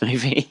is in this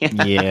movie.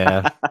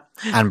 Yeah,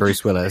 and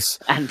Bruce Willis.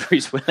 And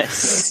Bruce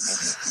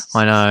Willis.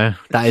 I know,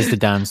 that is the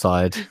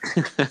downside.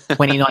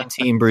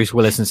 2019 Bruce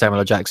Willis and Samuel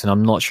L. Jackson,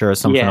 I'm not sure is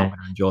something I'm going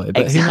to enjoy.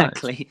 But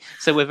exactly.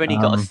 So we've only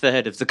got a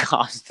third of the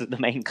cast, the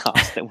main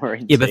cast that we're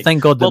into. Yeah, but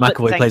thank God that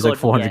McAvoy plays like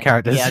 400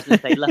 characters. Yeah, I was going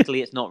to say,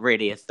 luckily it's not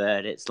really a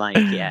third. It's like,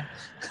 yeah.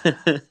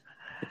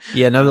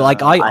 Yeah, no,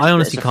 like I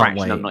honestly can't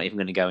wait. I'm not even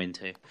going to go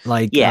into.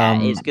 Like,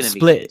 it's going to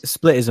be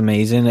Split is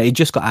amazing. It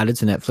just got added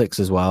to Netflix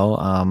as well.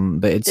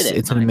 But it's nice.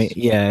 It's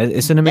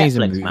an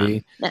amazing Netflix,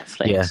 movie. Man.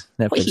 Netflix. Yeah,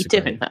 Netflix. What are you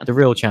doing, man? The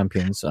real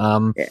champions.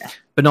 Yeah.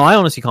 But no, I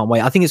honestly can't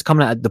wait. I think it's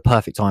coming out at the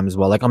perfect time as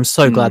well. Like, I'm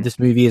so glad this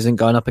movie isn't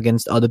going up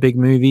against other big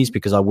movies,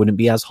 because I wouldn't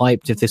be as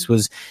hyped if this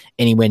was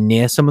anywhere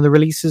near some of the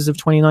releases of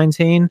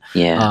 2019.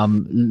 Yeah.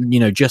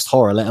 Just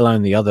horror, let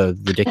alone the other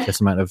ridiculous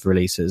amount of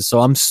releases.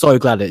 So I'm so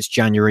glad that it's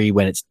January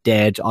when it's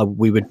dead.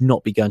 We would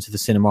not be going to the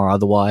cinema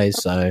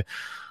otherwise. So,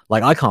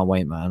 like, I can't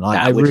wait, man.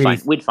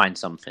 We'd find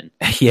something.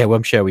 Yeah, well,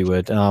 I'm sure we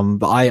would.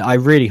 But I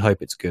really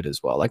hope it's good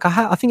as well. Like,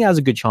 I think it has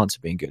a good chance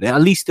of being good.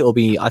 At least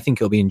I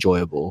think it'll be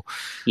enjoyable.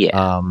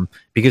 Yeah.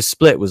 Because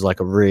Split was like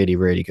a really,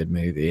 really good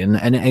movie, and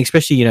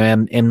especially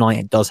M.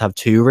 Night does have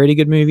 2 really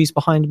good movies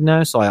behind him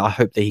now. So I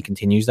hope that he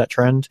continues that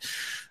trend.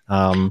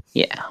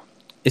 Yeah.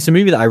 It's a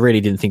movie that I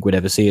really didn't think we'd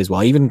ever see as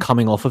well. Even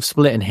coming off of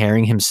Split and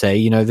hearing him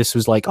say, this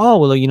was like, oh,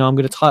 well, I'm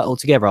going to tie it all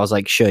together. I was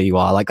like, sure you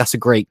are. Like, that's a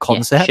great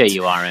concept. Yeah, sure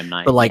you are, M.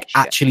 Night. But like,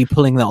 actually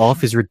pulling that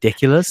off is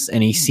ridiculous.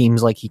 And he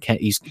seems like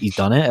he's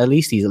done it.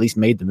 He's at least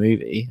made the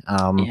movie.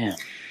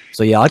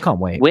 So yeah, I can't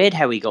wait. Weird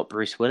how he got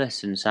Bruce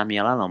Willis and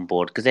Samuel L. on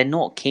board, because they're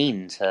not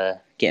keen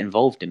to get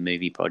involved in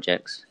movie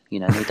projects. They're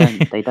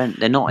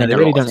not. No, they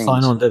really don't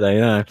sign on, do they?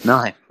 Yeah.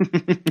 No.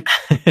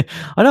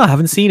 I know. I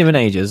haven't seen him in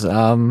ages.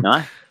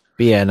 No.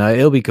 But yeah, no,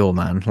 it'll be cool,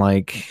 man.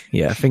 Like,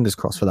 yeah, fingers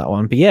crossed for that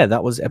one. But yeah,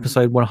 that was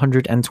episode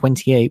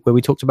 128 where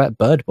we talked about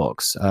Bird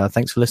Box.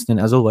 Thanks for listening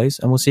as always,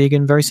 and we'll see you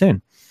again very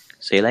soon.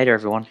 See you later,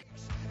 everyone.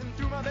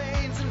 Through my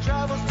veins and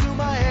travels to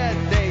my head,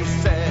 they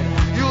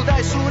said, you'll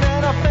die soon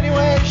enough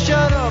anyway,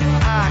 shut up,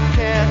 I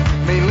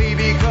can't, mainly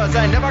because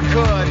I never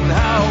could,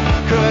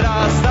 how could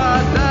I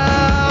start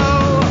now?